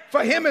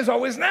 for him is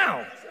always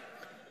now.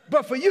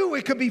 But for you,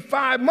 it could be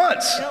 5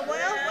 months.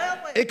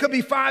 It could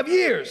be 5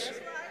 years.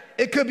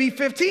 It could be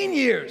 15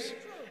 years.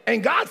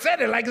 And God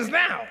said it like it's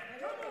now,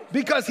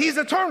 because he's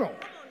eternal.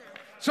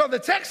 So the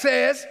text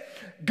says,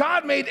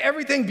 God made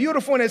everything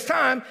beautiful in his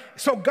time.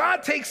 So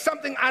God takes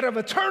something out of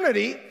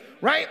eternity,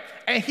 right?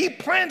 And he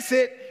plants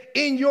it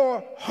in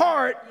your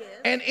heart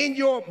and in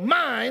your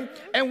mind.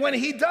 And when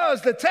he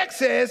does, the text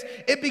says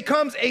it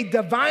becomes a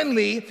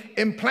divinely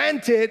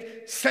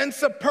implanted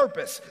sense of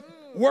purpose,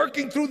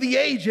 working through the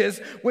ages,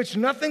 which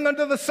nothing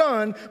under the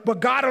sun but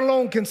God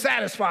alone can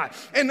satisfy.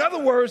 In other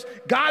words,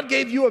 God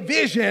gave you a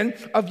vision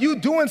of you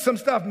doing some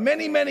stuff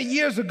many, many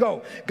years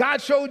ago.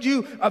 God showed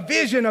you a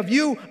vision of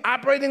you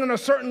operating on a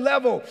certain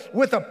level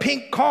with a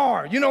pink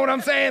car. You know what I'm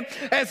saying?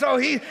 And so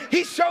he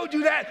showed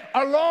you that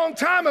a long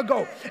time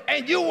ago.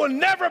 And you will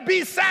never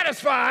be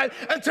satisfied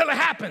until it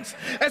happens.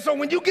 And so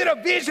when you get a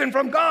vision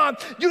from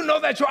God, you know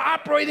that you're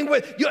operating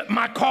with,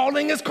 my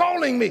calling is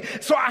calling me.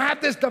 So I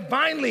have this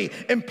divinely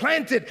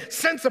implanted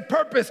sense of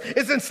purpose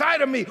is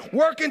inside of me,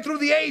 working through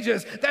the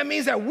ages. That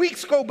means that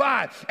weeks go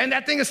by and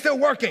that thing is still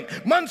working.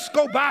 Months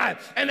go by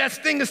and that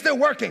thing is still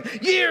working.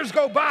 Years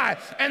go by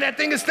and that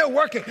thing is still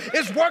working.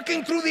 It's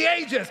working through the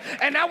ages,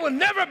 and I will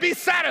never be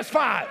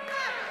satisfied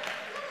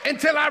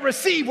until I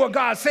receive what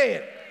God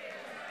said.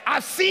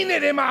 I've seen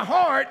it in my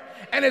heart,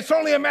 and it's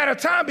only a matter of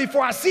time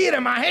before I see it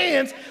in my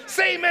hands.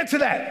 Say amen to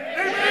that.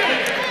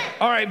 Amen.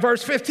 All right,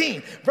 verse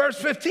 15. Verse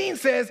 15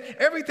 says,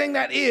 everything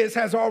that is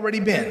has already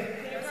been.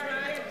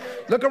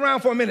 Look around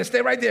for a minute. Stay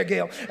right there,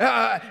 Gail.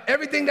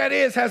 Everything that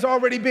is has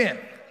already been.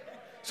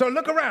 So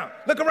look around.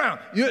 Look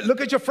around. You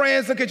look at your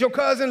friends. Look at your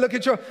cousin. Look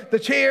at the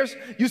chairs.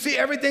 You see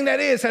everything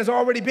that is has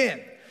already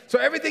been. So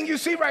everything you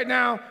see right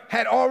now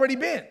had already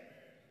been.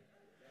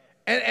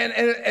 And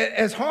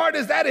as hard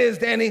as that is,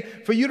 Danny,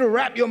 for you to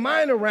wrap your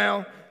mind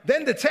around,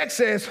 then the text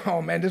says,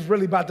 oh man, this is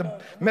really about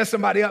to mess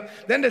somebody up.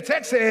 Then the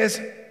text says,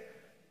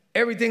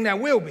 everything that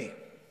will be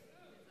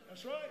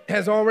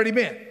has already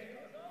been.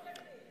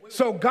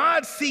 So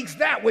God seeks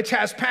that which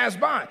has passed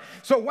by.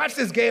 So watch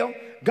this, Gail.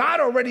 God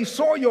already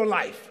saw your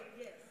life,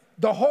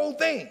 the whole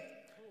thing,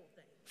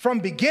 from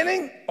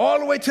beginning all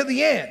the way to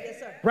the end,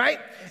 right?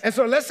 And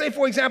so let's say,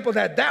 for example,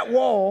 that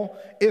wall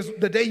is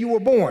the day you were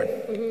born.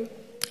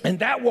 And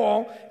that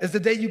wall is the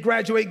day you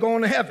graduate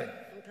going to heaven.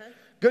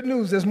 Good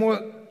news, there's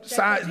more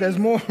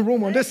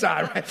room on this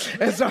side, right?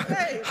 And so,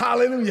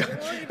 hallelujah.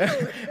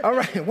 All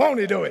right,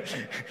 won't he do it?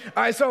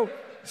 All right, so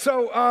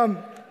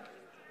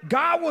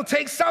God will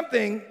take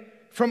something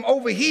from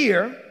over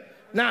here.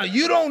 Now,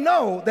 you don't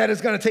know that it's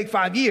going to take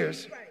 5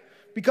 years,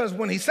 because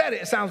when he said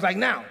it, it sounds like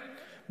now.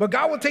 But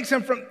God will take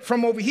something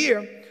from over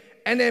here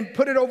and then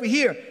put it over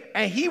here.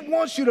 And he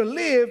wants you to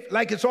live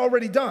like it's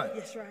already done.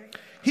 That's right.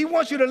 He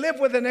wants you to live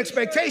with an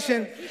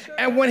expectation.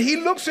 And when he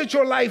looks at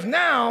your life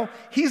now,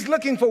 he's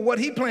looking for what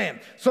he planned.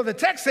 So the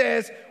text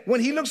says, when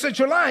he looks at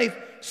your life,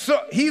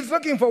 so he's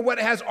looking for what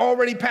has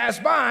already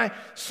passed by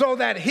so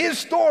that his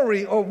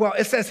story, or well,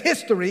 it says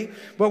history,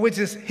 but which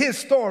is his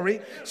story,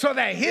 so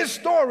that his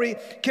story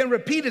can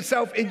repeat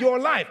itself in your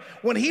life.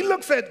 When he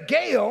looks at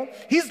Gail,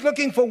 he's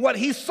looking for what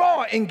he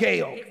saw in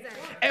Gail.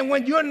 And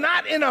when you're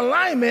not in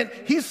alignment,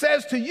 he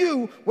says to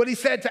you what he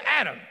said to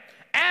Adam.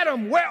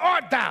 Adam, where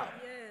art thou?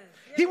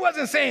 He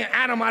wasn't saying,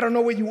 Adam, I don't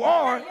know where you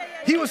are.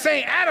 He was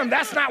saying, Adam,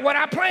 that's not what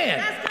I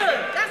planned. That's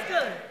good. That's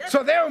good.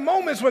 So there are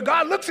moments where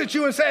God looks at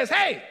you and says,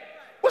 hey,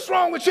 what's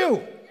wrong with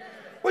you?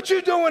 What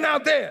you doing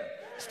out there?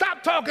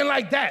 Stop talking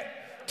like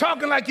that.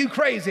 Talking like you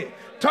crazy.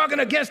 Talking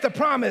against the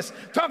promise.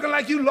 Talking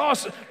like you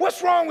lost.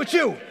 What's wrong with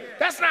you?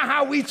 That's not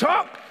how we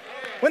talk.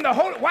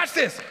 Watch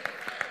this.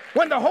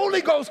 When the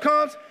Holy Ghost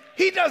comes,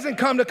 he doesn't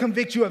come to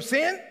convict you of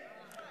sin.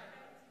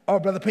 Oh,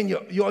 Brother Pina,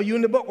 are you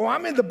in the book? Oh,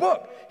 I'm in the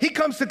book. He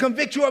comes to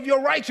convict you of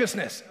your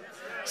righteousness.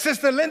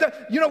 Sister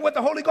Linda, you know what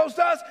the Holy Ghost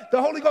does?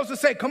 The Holy Ghost will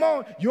say, come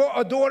on, you're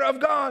a daughter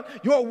of God.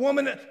 You're a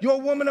woman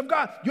of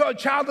God. You're a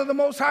child of the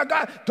Most High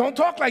God. Don't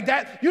talk like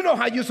that. You know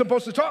how you're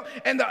supposed to talk.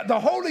 And the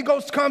Holy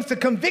Ghost comes to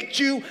convict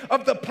you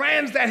of the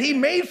plans that he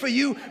made for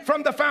you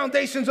from the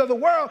foundations of the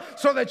world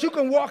so that you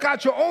can walk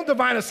out your own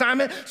divine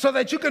assignment, so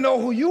that you can know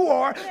who you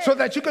are, so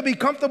that you can be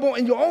comfortable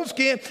in your own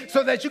skin,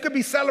 so that you can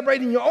be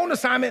celebrating your own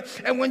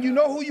assignment. And when you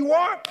know who you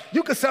are,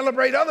 you can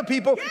celebrate other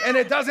people and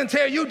it doesn't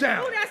tear you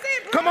down. Ooh, that's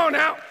it, Come on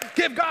now.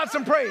 Give God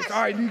some praise.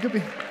 All right, you can be.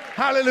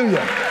 Hallelujah.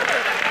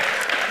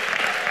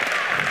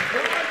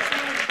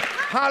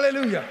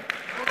 Hallelujah.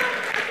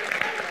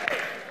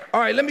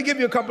 All right, let me give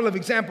you a couple of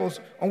examples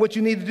on what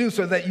you need to do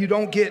so that you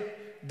don't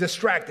get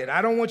distracted.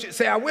 I don't want you to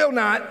say, I will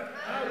not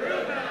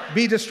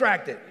be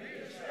distracted.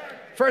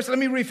 First, let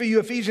me read for you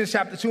Ephesians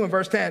chapter 2 and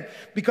verse 10.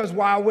 Because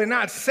while we're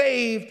not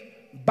saved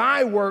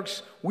by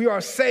works, we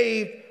are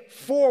saved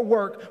for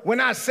work. We're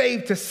not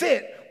saved to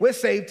sit, we're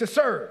saved to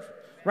serve.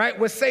 Right?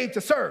 We're saved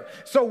to serve.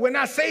 So we're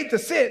not saved to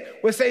sit,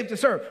 we're saved to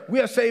serve. We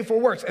are saved for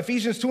works.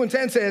 Ephesians 2 and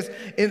 10 says,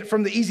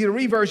 from the easy to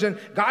read version,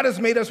 God has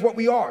made us what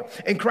we are.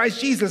 In Christ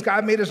Jesus,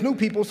 God made us new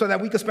people so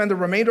that we could spend the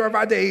remainder of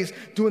our days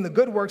doing the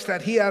good works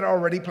that he had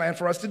already planned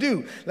for us to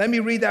do. Let me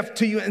read that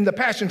to you in the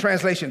Passion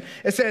Translation.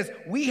 It says,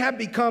 we have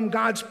become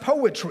God's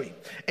poetry,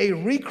 a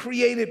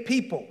recreated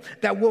people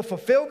that will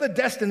fulfill the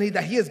destiny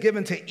that he has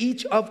given to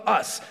each of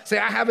us. Say,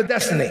 I have a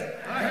destiny.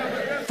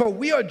 For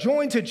we are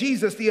joined to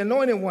Jesus, the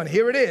anointed one.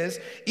 Here it is.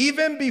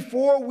 Even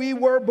before we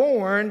were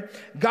born,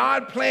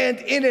 God planned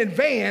in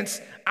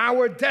advance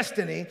our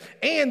destiny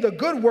and the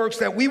good works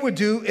that we would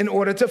do in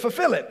order to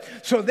fulfill it.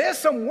 So there's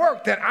some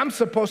work that I'm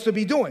supposed to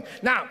be doing.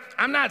 Now,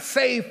 I'm not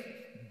saved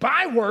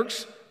by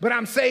works, but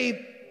I'm saved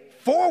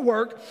for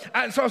work.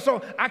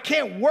 So I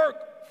can't work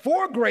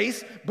for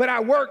grace, but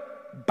I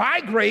work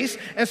by grace.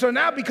 And so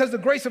now, because the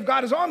grace of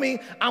God is on me,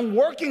 I'm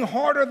working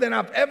harder than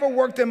I've ever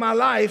worked in my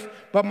life,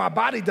 but my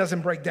body doesn't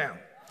break down.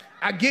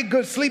 I get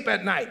good sleep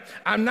at night.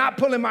 I'm not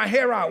pulling my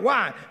hair out.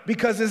 Why?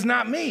 Because it's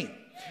not me.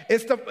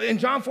 In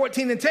John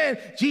 14 and 10,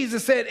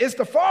 Jesus said, it's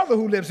the Father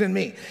who lives in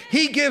me.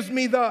 He gives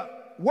me the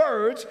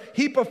words.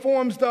 He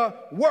performs the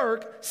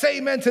work. Say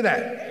amen to that.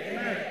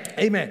 Amen.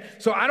 Amen.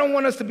 So I don't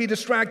want us to be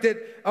distracted.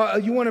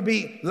 You want to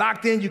be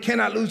locked in. You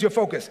cannot lose your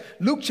focus.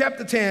 Luke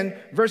chapter 10,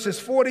 verses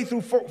 40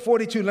 through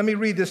 42. Let me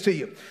read this to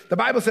you. The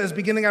Bible says,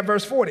 beginning at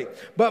verse 40,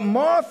 but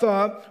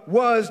Martha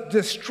was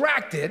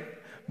distracted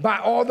by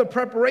all the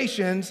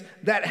preparations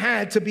that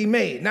had to be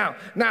made. Now,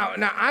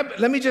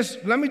 let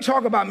me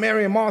talk about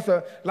Mary and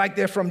Martha like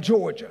they're from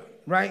Georgia,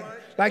 right?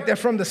 Like they're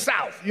from the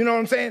South, you know what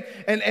I'm saying?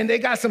 And they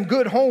got some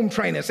good home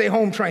training. Say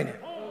home training.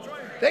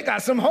 They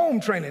got some home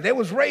training. They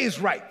was raised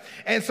right.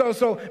 And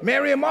so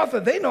Mary and Martha,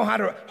 they know how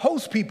to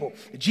host people.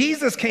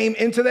 Jesus came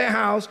into their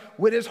house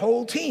with his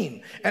whole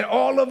team, and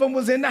all of them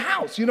was in the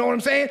house. You know what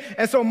I'm saying?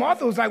 And so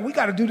Martha was like, we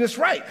got to do this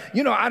right.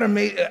 You know,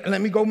 let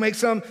me go make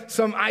some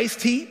iced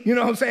tea, you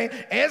know what I'm saying?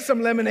 And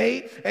some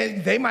lemonade,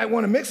 and they might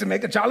want to mix and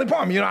make a Charlie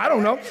Palmer, you know, I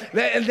don't know.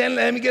 And then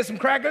let me get some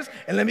crackers,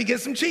 and let me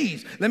get some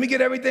cheese. Let me get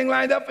everything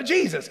lined up for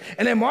Jesus.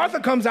 And then Martha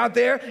comes out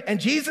there, and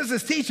Jesus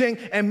is teaching,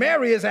 and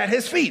Mary is at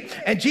his feet.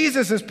 And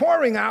Jesus is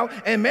pouring out,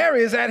 and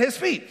Mary is at his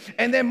feet.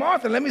 And then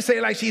Martha, let me say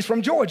it like she's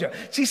from Georgia.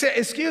 She said,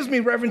 excuse me,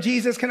 Reverend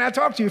Jesus, can I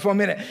talk to you for a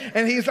minute?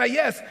 And he's like,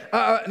 yes.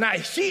 Now,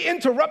 she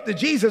interrupted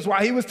Jesus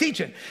while he was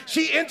teaching.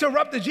 She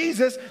interrupted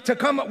Jesus to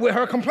come up with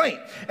her complaint.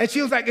 And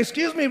she was like,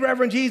 excuse me,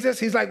 Reverend Jesus.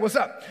 He's like, what's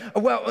up?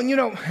 Well, you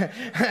know,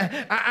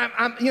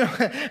 I'm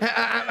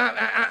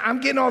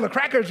getting all the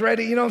crackers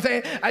ready. You know what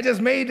I'm saying? I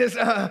just made this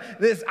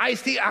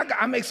iced tea.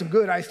 I make some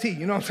good iced tea.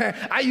 You know what I'm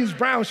saying? I use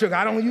brown sugar.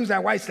 I don't use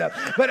that white stuff.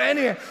 But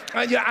anyway,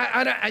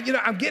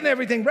 I'm getting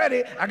everything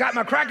ready. I got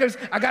my crackers.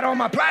 I got all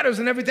my platters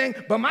and everything.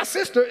 But my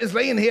sister is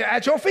laying here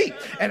at your feet.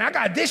 And I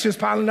got dishes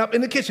piling up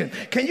in the kitchen.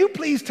 Can you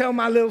please tell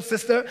my little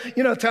sister,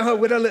 tell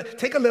her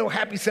take a little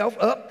happy self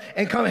up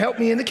and come help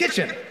me in the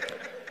kitchen.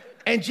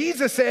 And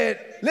Jesus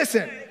said,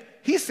 listen,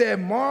 he said,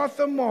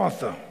 Martha,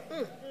 Martha,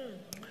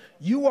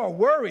 You are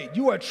worried.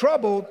 You are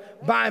troubled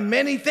by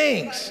many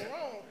things.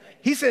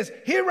 He says,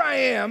 here I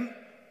am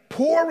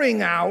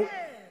pouring out,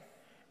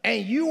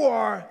 and you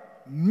are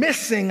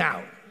missing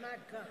out.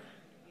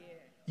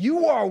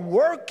 You are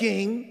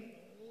working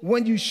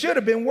when you should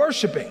have been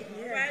worshiping.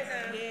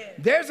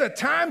 There's a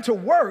time to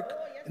work.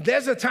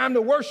 There's a time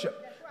to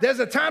worship. There's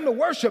a time to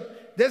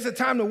worship. There's a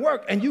time to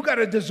work, and you got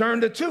to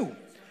discern the two.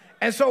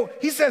 And so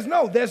he says,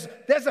 no, there's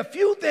a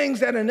few things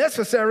that are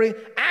necessary.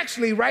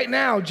 Actually, right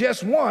now,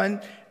 just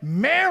one.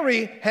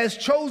 Mary has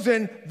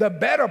chosen the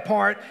better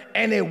part,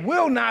 and it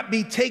will not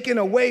be taken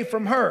away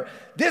from her.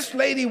 This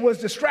lady was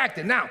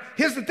distracted. Now,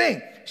 here's the thing.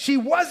 She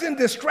wasn't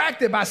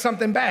distracted by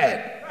something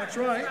bad. That's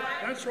right.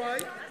 That's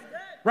right.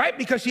 Right?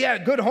 Because she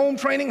had good home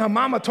training. Her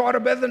mama taught her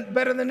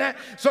better than that.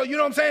 So, you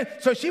know what I'm saying?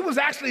 So she was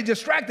actually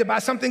distracted by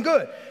something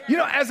good. You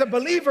know, as a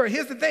believer,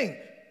 here's the thing.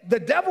 The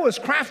devil is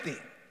crafty.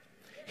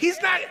 He's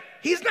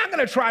not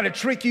going to try to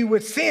trick you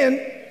with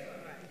sin,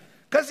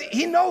 because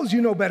he knows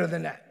you know better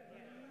than that.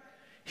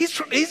 He's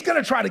going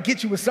to try to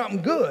get you with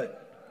something good.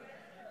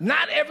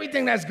 Not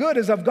everything that's good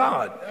is of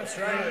God. That's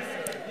right.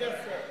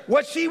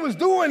 What she was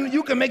doing,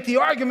 you can make the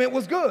argument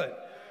was good,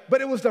 but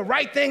it was the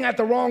right thing at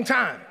the wrong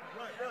time.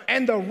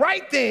 And the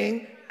right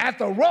thing at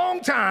the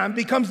wrong time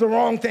becomes the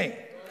wrong thing.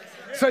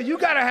 So you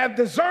got to have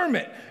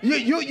discernment.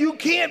 You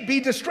can't be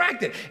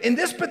distracted. In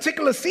this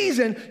particular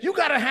season, you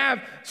got to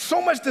have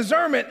so much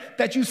discernment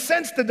that you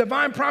sense the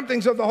divine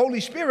promptings of the Holy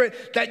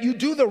Spirit, that you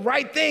do the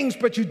right things,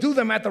 but you do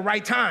them at the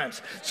right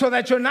times, so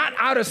that you're not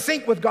out of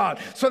sync with God,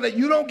 so that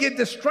you don't get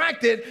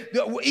distracted,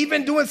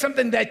 even doing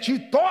something that you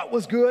thought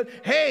was good.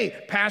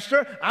 Hey,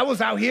 pastor, I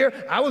was out here.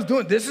 I was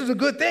doing, this is a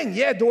good thing.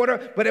 Yeah,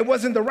 daughter, but it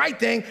wasn't the right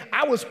thing.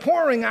 I was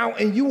pouring out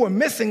and you were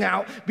missing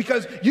out,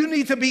 because you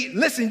need to be,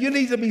 listen, you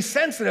need to be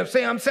sensitive.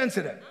 Say, I'm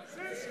sensitive.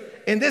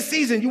 In this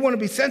season, you want to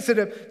be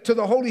sensitive to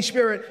the Holy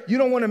Spirit. You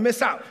don't want to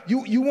miss out.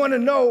 You want to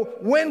know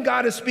when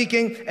God is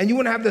speaking, and you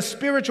want to have the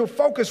spiritual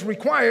focus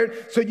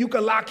required so you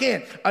can lock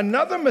in.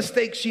 Another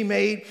mistake she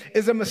made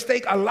is a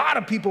mistake a lot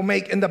of people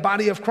make in the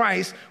body of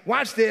Christ.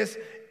 Watch this.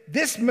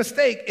 This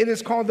mistake, it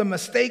is called the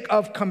mistake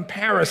of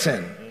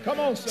comparison. Come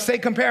on, son. Say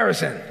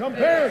comparison.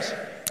 Comparison.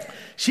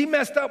 She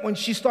messed up when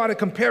she started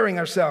comparing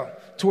herself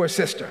to her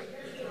sister.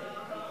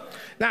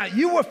 Now,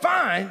 you were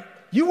fine,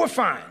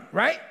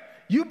 right?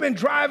 You've been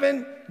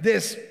driving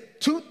this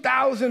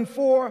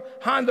 2004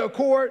 Honda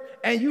Accord,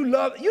 and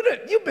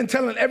you've been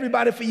telling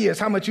everybody for years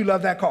how much you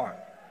love that car.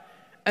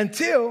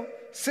 Until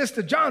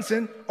Sister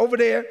Johnson over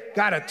there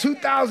got a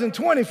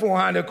 2024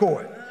 Honda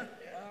Accord.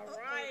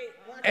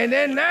 And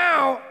then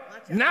now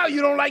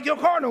you don't like your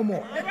car no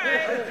more.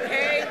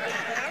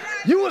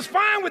 You was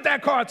fine with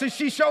that car till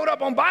she showed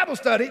up on Bible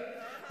study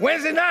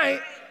Wednesday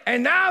night,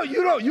 and now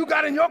you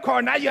got in your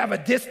car, now you have a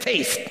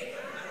distaste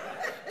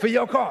for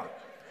your car.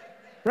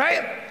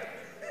 Right?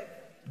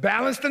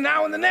 Balance the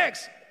now and the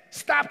next.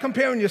 Stop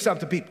comparing yourself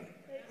to people.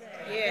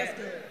 Yeah.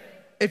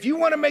 If you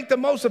want to make the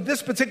most of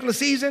this particular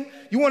season,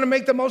 you want to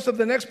make the most of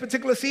the next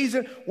particular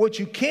season, what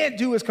you can't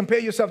do is compare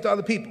yourself to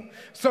other people.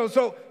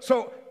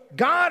 So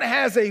God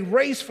has a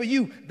race for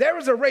you. There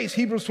is a race,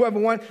 Hebrews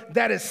 12:1,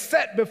 that is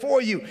set before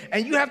you.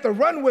 And you have to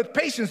run with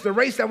patience the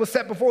race that was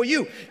set before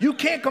you. You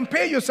can't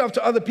compare yourself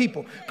to other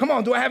people. Come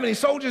on, do I have any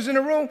soldiers in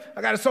the room?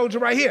 I got a soldier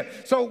right here.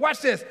 So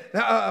watch this.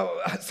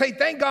 Say,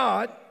 thank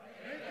God,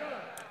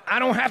 I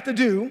don't have to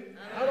do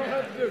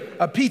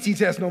a PT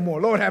test no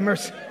more. Lord have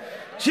mercy.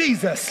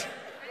 Jesus.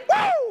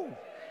 Woo!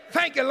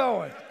 Thank you,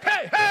 Lord.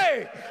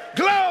 Hey,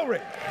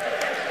 glory.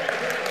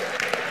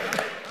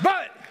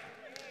 But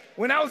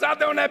when I was out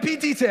there on that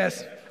PT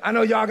test, I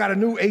know y'all got a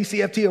new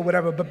ACFT or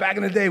whatever, but back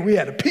in the day, we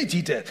had a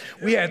PT test.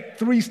 We had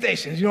 3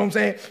 stations, you know what I'm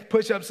saying?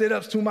 Push-ups,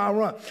 sit-ups, 2-mile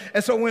run.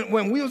 And so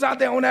when we was out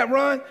there on that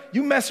run,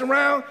 you mess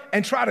around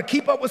and try to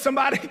keep up with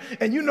somebody,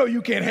 and you know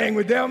you can't hang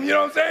with them, you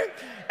know what I'm saying?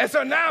 And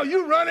so now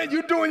you running,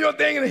 you doing your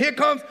thing, and here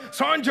comes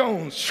Sergeant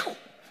Jones.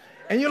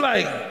 And you're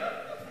like,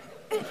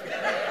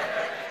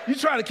 you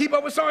trying to keep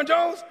up with Sergeant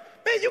Jones?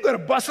 Man, you're going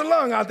to bust a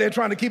lung out there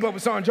trying to keep up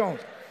with Sergeant Jones.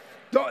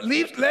 Don't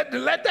leave, let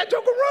that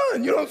joker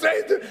run, you know what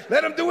I'm saying?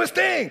 Let him do his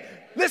thing.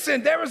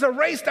 Listen, there is a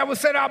race that was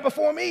set out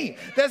before me.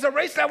 There's a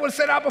race that was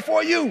set out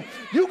before you.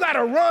 You got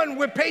to run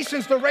with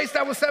patience the race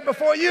that was set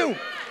before you.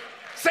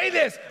 Say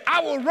this, I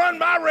will run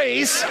my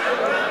race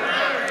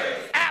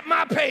at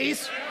my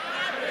pace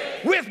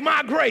with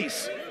my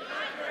grace.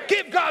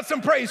 Give God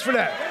some praise for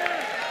that.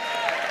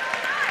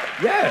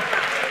 Yeah.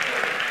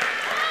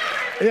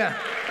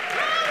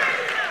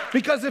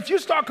 Because if you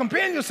start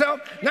comparing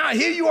yourself, now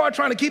here you are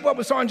trying to keep up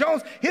with Sergeant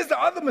Jones. Here's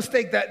the other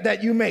mistake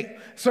that you make.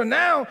 So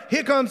now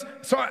here comes,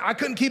 I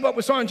couldn't keep up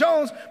with Sergeant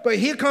Jones, but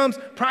here comes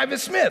Private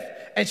Smith,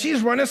 and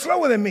she's running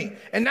slower than me.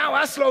 And now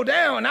I slow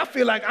down, and I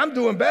feel like I'm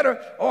doing better.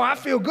 Oh, I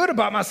feel good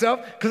about myself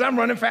because I'm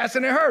running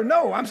faster than her.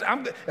 No,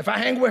 if I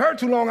hang with her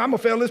too long, I'm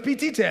going to fail this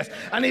PT test.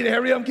 I need to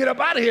hurry up and get up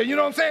out of here. You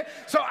know what I'm saying?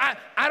 So I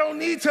don't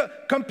need to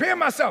compare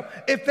myself.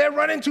 If they're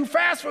running too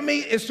fast for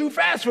me, it's too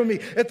fast for me.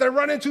 If they're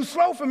running too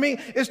slow for me,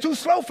 it's too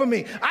slow for me. for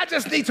me. I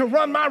just need to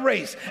run my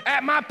race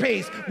at my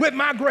pace with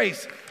my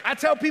grace. I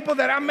tell people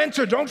that I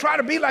mentor, don't try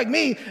to be like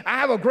me. I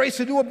have a grace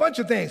to do a bunch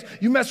of things.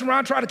 You mess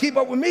around, try to keep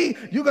up with me,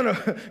 you're going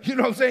to, you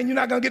know what I'm saying, you're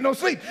not going to get no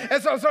sleep.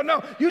 And so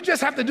no, you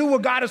just have to do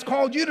what God has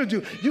called you to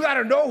do. You got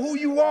to know who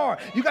you are.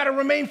 You got to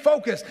remain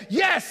focused.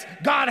 Yes,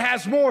 God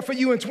has more for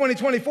you in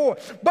 2024,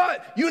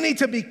 but you need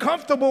to be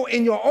comfortable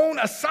in your own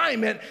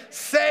assignment.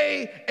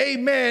 Say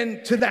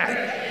amen to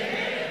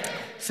that.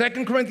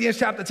 2 Corinthians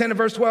chapter 10 and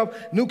verse 12,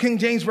 New King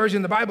James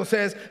Version, the Bible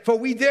says, for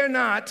we dare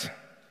not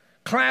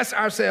class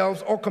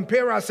ourselves or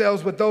compare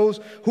ourselves with those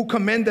who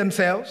commend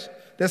themselves.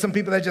 There's some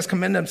people that just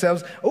commend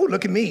themselves. Oh,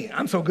 look at me,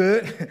 I'm so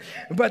good.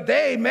 But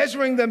they,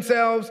 measuring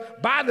themselves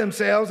by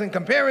themselves and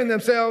comparing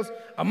themselves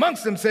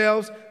amongst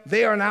themselves,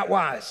 they are not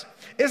wise.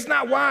 It's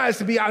not wise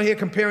to be out here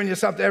comparing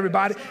yourself to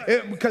everybody,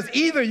 because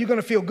either you're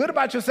going to feel good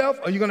about yourself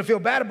or you're going to feel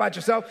bad about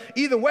yourself.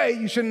 Either way,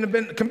 you shouldn't have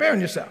been comparing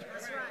yourself.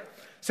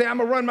 Say, I'm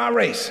going to run my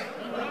race.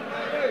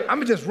 I'm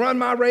going to just run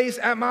my race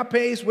at my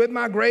pace with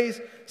my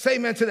grace. Say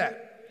amen to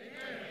that.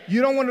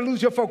 You don't want to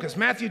lose your focus.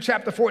 Matthew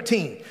chapter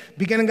 14,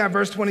 beginning at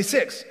verse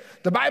 26.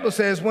 The Bible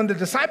says, when the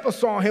disciples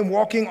saw him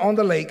walking on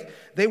the lake,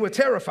 they were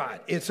terrified.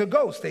 It's a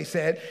ghost, they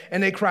said,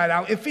 and they cried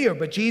out in fear.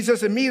 But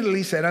Jesus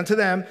immediately said unto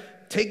them,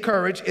 take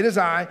courage, it is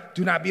I,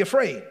 do not be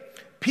afraid.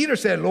 Peter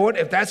said, Lord,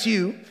 if that's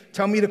you,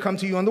 tell me to come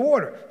to you on the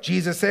water.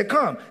 Jesus said,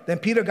 come. Then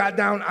Peter got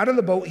down out of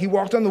the boat. He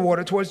walked on the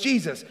water towards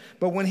Jesus.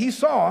 But when he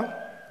saw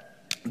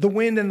the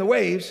wind and the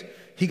waves,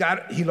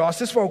 he lost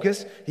his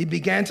focus. He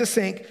began to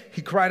sink.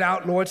 He cried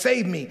out, Lord,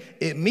 save me.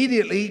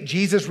 Immediately,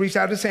 Jesus reached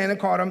out his hand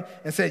and caught him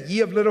and said,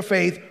 ye of little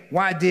faith,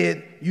 why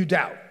did you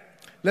doubt?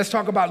 Let's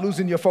talk about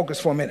losing your focus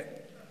for a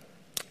minute.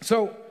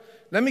 So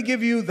let me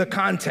give you the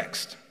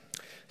context.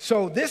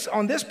 So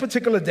on this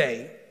particular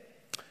day,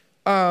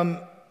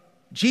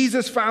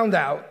 Jesus found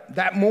out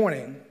that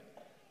morning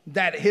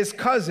that his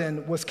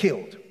cousin was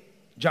killed,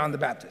 John the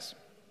Baptist.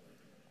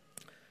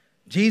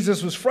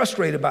 Jesus was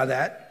frustrated by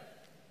that.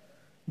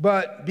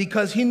 But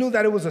because he knew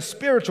that it was a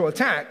spiritual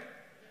attack,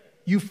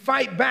 you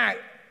fight back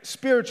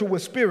spiritual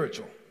with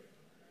spiritual.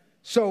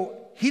 So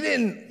he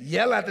didn't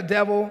yell at the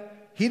devil.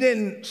 He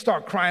didn't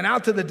start crying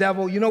out to the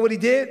devil. You know what he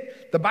did?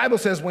 The Bible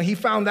says when he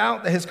found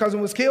out that his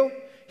cousin was killed,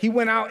 he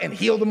went out and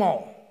healed them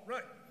all.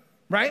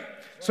 Right?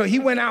 So he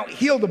went out,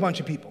 healed a bunch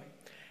of people.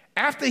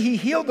 After he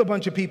healed a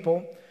bunch of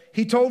people,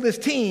 he told his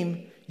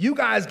team, you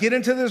guys get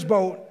into this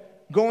boat,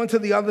 go into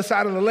the other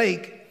side of the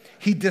lake.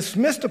 He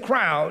dismissed the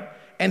crowd,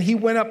 and he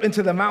went up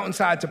into the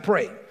mountainside to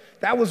pray.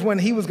 That was when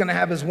he was going to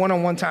have his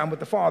one-on-one time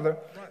with the Father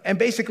and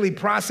basically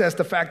process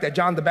the fact that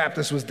John the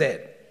Baptist was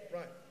dead.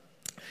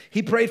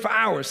 He prayed for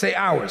hours. Say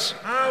hours.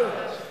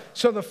 Hours.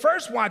 So the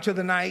first watch of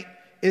the night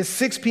is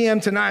 6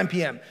 p.m. to 9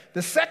 p.m.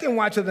 The second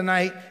watch of the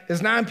night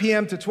is 9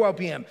 p.m. to 12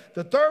 p.m.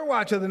 The third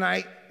watch of the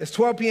night is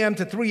 12 p.m.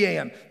 to 3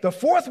 a.m. The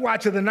fourth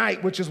watch of the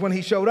night, which is when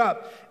he showed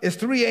up, is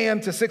 3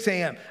 a.m. to 6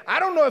 a.m. I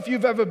don't know if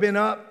you've ever been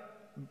up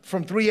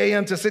from 3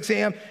 a.m. to 6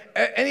 a.m.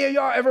 Any of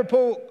y'all ever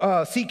pull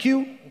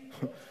CQ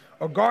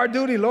or guard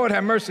duty? Lord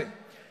have mercy.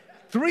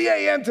 3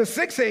 a.m. to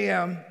 6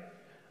 a.m.,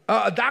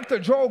 Dr.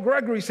 Joel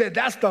Gregory said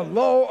that's the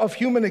low of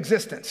human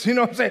existence. You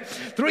know what I'm saying?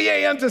 3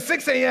 a.m. to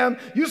 6 a.m.,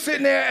 you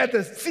sitting there at the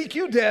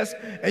CQ desk,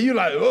 and you're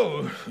like,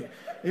 oh,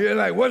 you're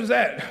like, what is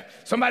that?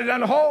 Somebody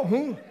down the hall?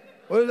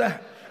 What is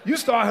that? You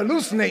start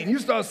hallucinating. You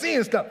start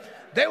seeing stuff.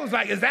 They was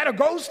like, is that a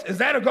ghost? Is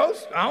that a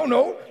ghost? I don't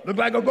know. Looked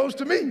like a ghost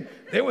to me.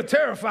 They were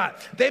terrified.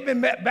 They've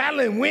been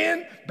battling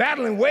wind,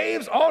 battling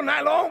waves all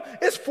night long.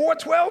 It's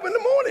 4:12 in the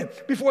morning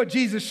before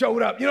Jesus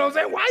showed up. You know what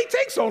I'm saying? Why he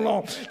take so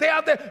long? They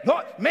out there,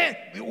 Lord, man,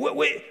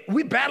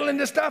 we battling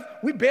this stuff.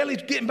 We barely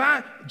getting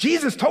by.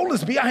 Jesus told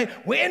us to be out here.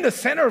 We're in the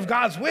center of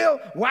God's will.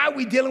 Why are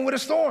we dealing with a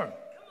storm?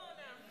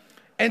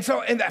 And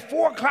so at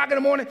 4 o'clock in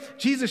the morning,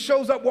 Jesus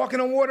shows up walking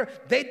on water.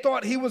 They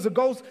thought he was a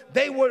ghost.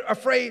 They were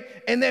afraid.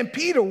 And then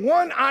Peter,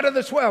 one out of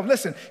the 12.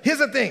 Listen, here's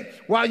the thing.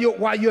 While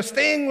you're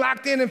staying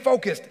locked in and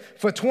focused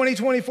for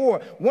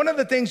 2024, one of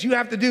the things you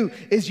have to do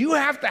is you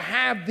have to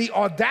have the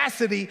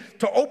audacity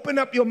to open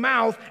up your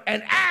mouth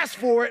and ask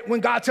for it when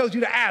God tells you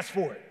to ask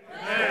for it.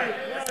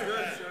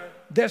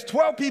 There's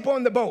 12 people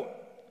in the boat.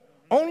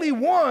 Only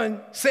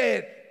one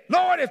said,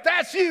 Lord, if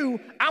that's you,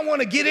 I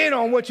want to get in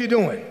on what you're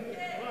doing.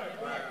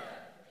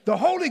 The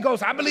Holy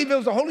Ghost, I believe it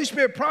was the Holy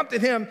Spirit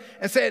prompted him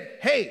and said,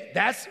 hey,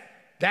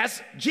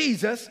 that's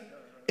Jesus.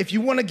 If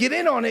you want to get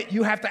in on it,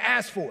 you have to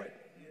ask for it.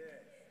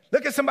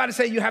 Look at somebody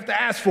say you have to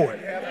ask for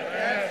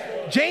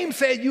it. James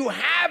said you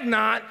have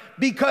not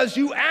because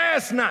you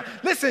ask not.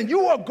 Listen,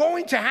 you are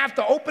going to have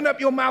to open up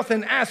your mouth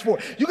and ask for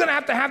it. You're going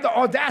to have the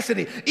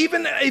audacity.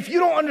 Even if you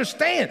don't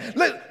understand.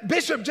 Look,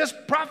 Bishop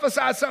just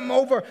prophesied something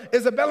over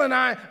Isabella and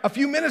I a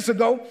few minutes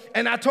ago,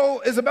 and I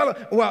told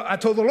Isabella, well, I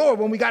told the Lord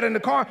when we got in the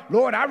car,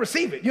 Lord, I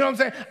receive it. You know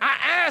what I'm saying? I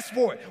asked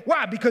for it.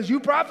 Why? Because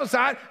you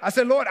prophesied. I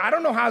said, Lord, I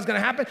don't know how it's going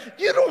to happen.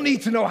 You don't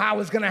need to know how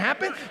it's going to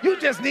happen. You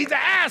just need to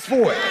ask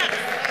for it.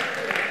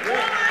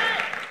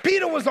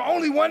 Peter was the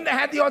only one that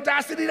had the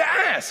audacity to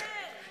ask.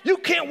 You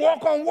can't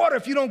walk on water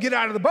if you don't get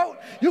out of the boat.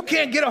 You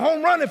can't get a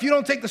home run if you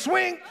don't take the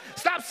swing.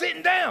 Stop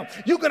sitting down.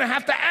 You're going to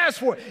have to ask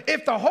for it.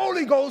 If the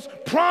Holy Ghost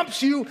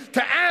prompts you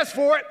to ask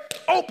for it,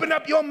 open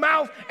up your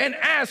mouth and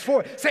ask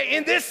for it. Say,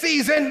 in this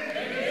season,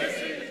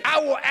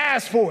 I will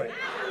ask for it.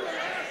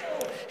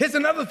 Here's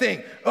another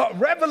thing.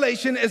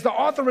 Revelation is the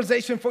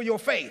authorization for your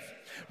faith.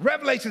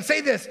 Revelation,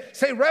 say this.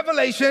 Say,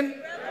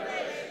 revelation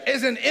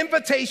is an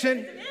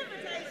invitation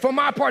for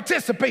my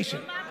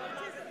participation.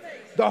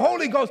 The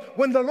Holy Ghost,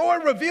 when the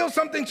Lord reveals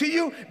something to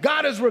you,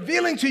 God is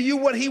revealing to you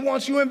what he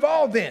wants you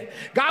involved in.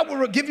 God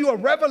will give you a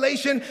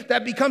revelation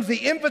that becomes the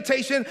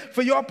invitation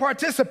for your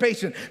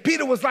participation.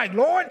 Peter was like,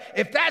 Lord,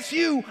 if that's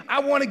you, I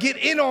want to get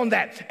in on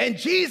that. And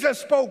Jesus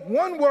spoke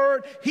one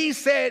word. He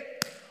said,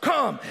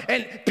 come.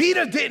 And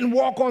Peter didn't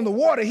walk on the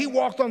water. He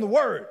walked on the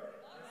word.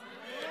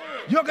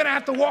 You're going to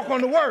have to walk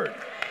on the word.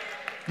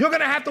 You're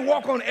going to have to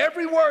walk on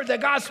every word that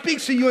God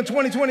speaks to you in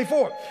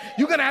 2024.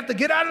 You're going to have to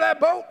get out of that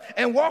boat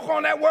and walk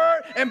on that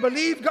word and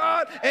believe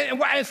God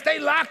and stay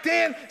locked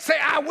in. Say,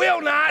 I will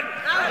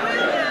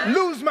not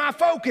lose my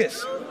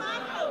focus.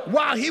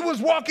 While he was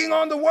walking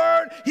on the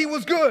word, he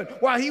was good.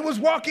 While he was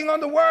walking on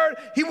the word,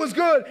 he was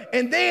good.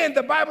 And then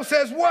the Bible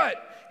says what?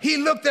 He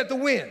looked at the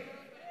wind.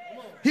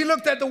 He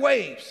looked at the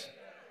waves.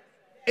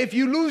 If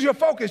you lose your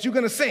focus, you're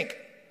going to sink.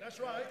 That's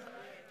right.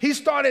 He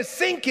started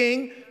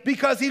sinking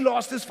because he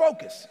lost his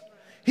focus.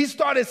 He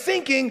started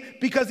sinking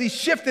because he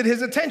shifted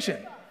his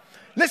attention.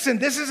 Listen,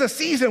 this is a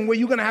season where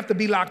you're going to have to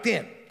be locked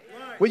in.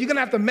 Where you're going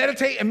to have to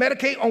meditate and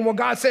medicate on what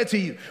God said to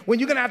you. When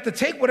you're going to have to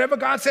take whatever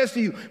God says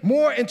to you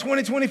more in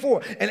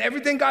 2024. And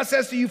everything God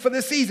says to you for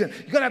this season,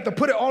 you're going to have to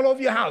put it all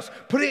over your house.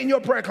 Put it in your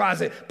prayer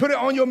closet. Put it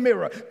on your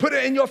mirror. Put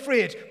it in your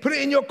fridge. Put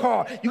it in your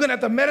car. You're going to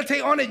have to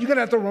meditate on it. You're going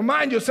to have to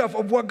remind yourself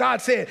of what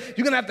God said.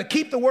 You're going to have to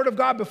keep the word of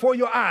God before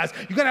your eyes.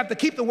 You're going to have to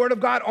keep the word of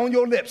God on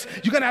your lips.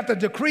 You're going to have to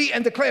decree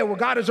and declare what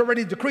God has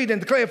already decreed and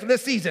declared for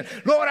this season.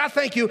 Lord, I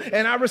thank you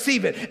and I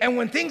receive it. And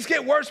when things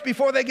get worse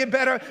before they get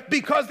better,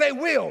 because they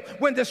will.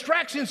 When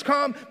distractions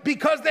come,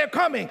 because they're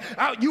coming,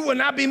 you will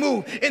not be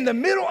moved. In the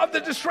middle of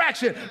the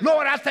distraction,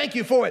 Lord, I thank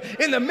you for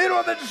it. In the middle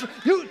of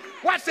the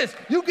watch this.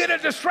 You get a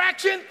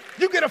distraction,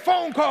 you get a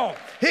phone call.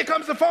 Here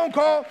comes the phone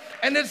call,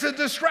 and it's a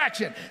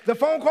distraction. The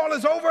phone call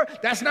is over.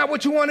 That's not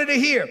what you wanted to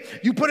hear.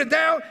 You put it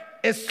down.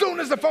 As soon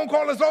as the phone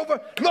call is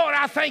over, Lord,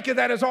 I thank you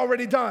that it's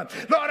already done.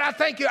 Lord, I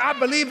thank you. I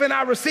believe and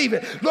I receive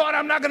it. Lord,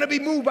 I'm not going to be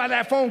moved by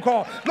that phone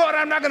call. Lord,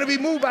 I'm not going to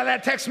be moved by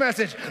that text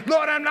message.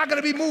 Lord, I'm not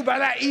going to be moved by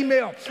that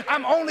email.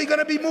 I'm only going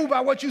to be moved by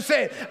what you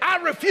said. I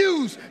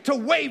refuse to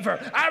waver.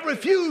 I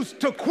refuse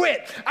to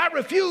quit. I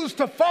refuse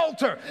to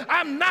falter.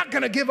 I'm not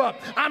going to give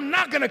up. I'm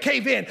not going to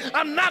cave in.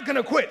 I'm not going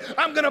to quit.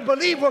 I'm going to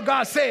believe what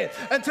God said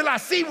until I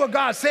see what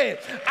God said.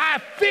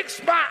 I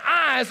fix my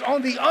eyes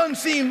on the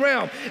unseen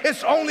realm.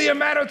 It's only a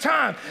matter of time.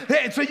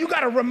 So you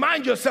got to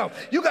remind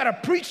yourself. You got to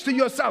preach to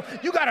yourself.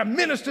 You got to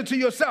minister to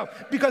yourself.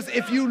 Because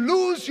if you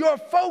lose your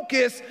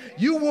focus,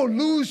 you will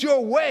lose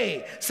your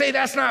way. Say,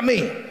 that's not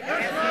me.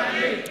 That's not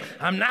me.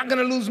 I'm not going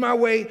to lose my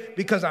way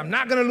because I'm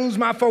not going to lose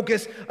my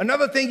focus.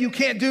 Another thing you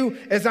can't do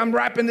as I'm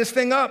wrapping this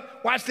thing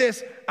up, watch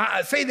this.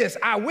 Say this.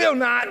 I will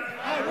not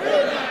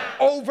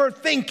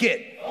overthink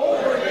it.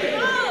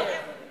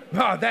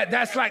 Oh,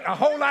 that's like a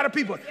whole lot of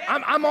people.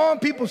 I'm on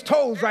people's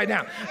toes right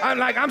now.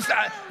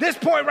 This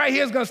point right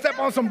here is going to step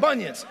on some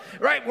bunions,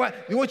 right?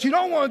 What you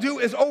don't want to do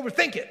is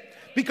overthink it,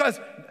 because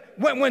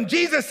when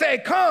Jesus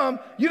said, come,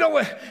 you know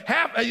what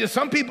happened?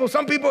 Some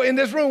people in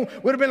this room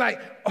would have been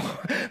like, oh,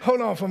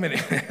 hold on for a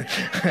minute.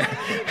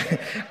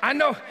 I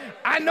know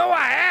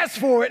I asked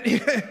for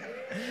it.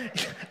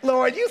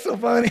 Lord, you so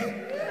funny.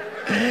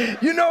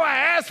 You know I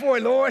asked for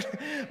it, Lord,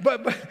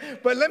 but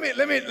let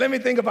me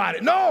think about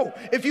it. No,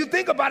 if you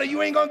think about it,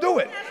 you ain't gonna do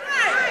it.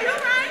 That's right. You're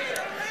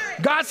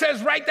right. God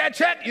says write that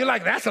check. You're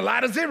like, that's a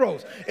lot of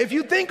zeros. If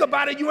you think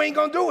about it, you ain't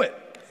gonna do it.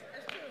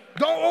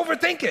 Don't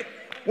overthink it.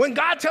 When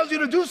God tells you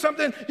to do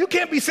something, you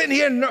can't be sitting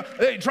here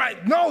and try.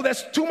 No,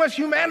 that's too much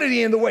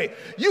humanity in the way.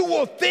 You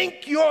will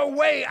think your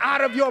way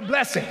out of your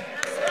blessing.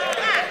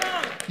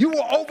 You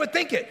will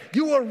overthink it.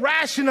 You will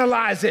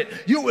rationalize it.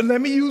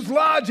 Let me use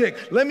logic.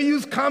 Let me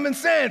use common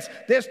sense.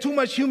 There's too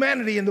much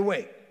humanity in the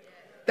way.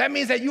 That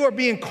means that you are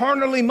being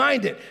carnally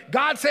minded.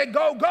 God said,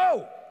 go,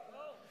 go.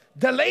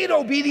 Delayed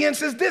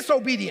obedience is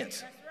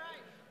disobedience.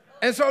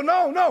 And so,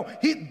 no,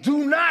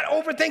 do not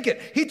overthink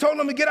it. He told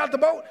him to get out the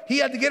boat. He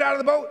had to get out of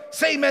the boat.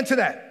 Say amen to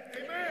that.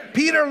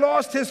 Peter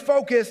lost his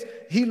focus.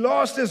 He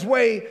lost his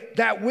way.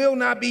 That will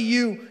not be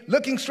you.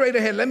 Looking straight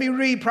ahead. Let me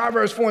read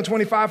Proverbs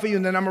 4:25 for you,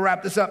 and then I'm going to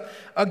wrap this up.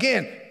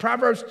 Again,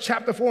 Proverbs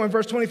chapter 4 and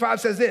verse 25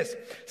 says this.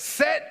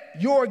 Set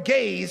your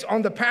gaze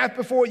on the path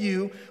before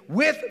you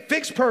with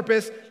fixed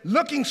purpose,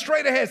 looking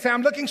straight ahead. Say,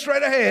 I'm looking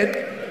straight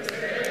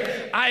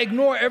ahead. I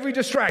ignore every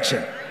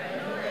distraction.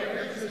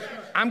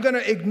 I'm going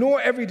to ignore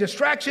every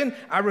distraction.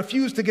 I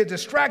refuse to get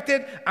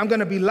distracted. I'm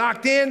going to be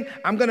locked in.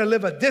 I'm going to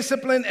live a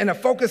disciplined and a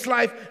focused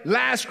life.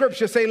 Last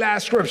scripture. Say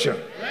last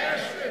scripture.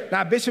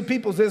 Now, Bishop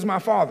Peoples is my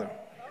father.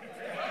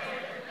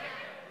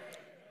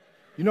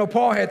 You know,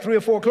 Paul had 3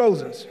 or 4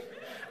 closings.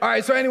 All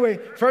right, so anyway,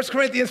 1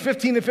 Corinthians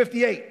 15 and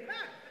 58.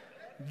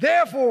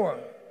 Therefore,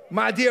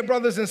 my dear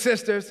brothers and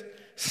sisters,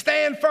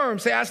 stand firm.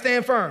 Say, I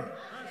stand firm.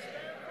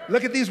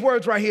 Look at these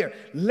words right here.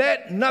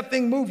 Let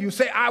nothing move you.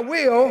 Say, I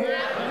will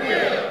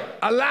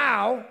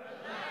allow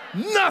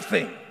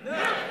nothing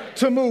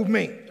to move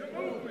me.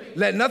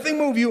 Let nothing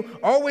move you.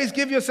 Always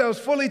give yourselves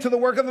fully to the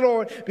work of the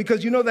Lord,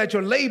 because you know that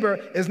your labor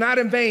is not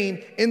in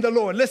vain in the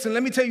Lord. Listen,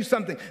 let me tell you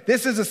something.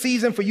 This is a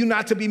season for you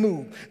not to be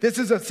moved. This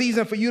is a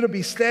season for you to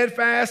be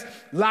steadfast,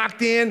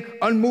 locked in,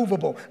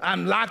 unmovable.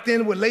 I'm locked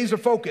in with laser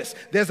focus.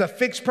 There's a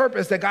fixed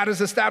purpose that God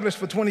has established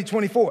for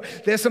 2024.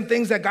 There's some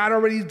things that God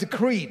already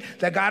decreed,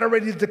 that God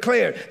already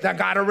declared, that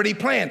God already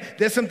planned.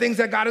 There's some things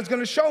that God is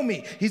going to show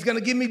me. He's going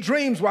to give me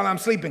dreams while I'm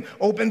sleeping,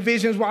 open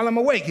visions while I'm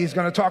awake. He's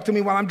going to talk to me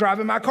while I'm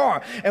driving my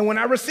car. And when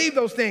I receive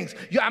those things,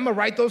 I'm going to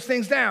write those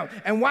things down.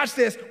 And watch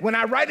this. When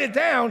I write it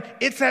down,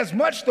 it's as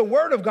much the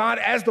word of God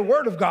as the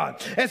word of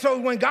God. And so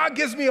when God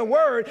gives me a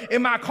word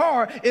in my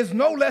car, it's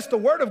no less the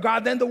word of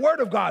God than the word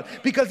of God,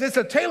 because it's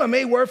a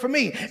tailor-made word for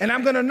me. And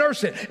I'm going to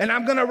nurse it, and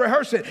I'm going to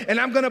rehearse it, and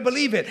I'm going to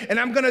believe it, and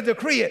I'm going to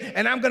decree it,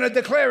 and I'm going to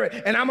declare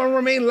it, and I'm going to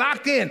remain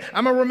locked in.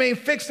 I'm going to remain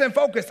fixed and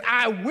focused.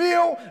 I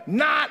will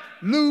not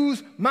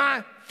lose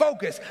my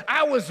focus.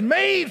 I was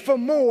made for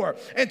more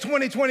in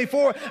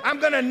 2024. I'm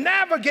going to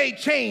navigate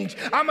change.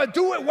 I'm going to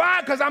do it.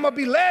 Why? Because I'm going to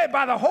be led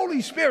by the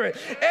Holy Spirit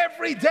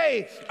every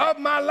day of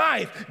my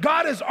life.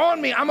 God is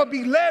on me. I'm going to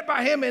be led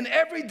by him in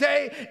every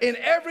day, in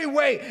every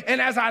way.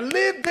 And as I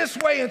live this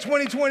way in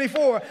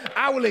 2024,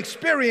 I will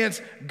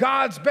experience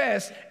God's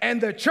best. And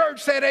the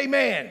church said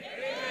amen.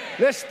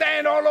 Let's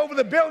stand all over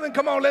the building.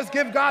 Come on, let's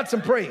give God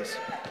some praise.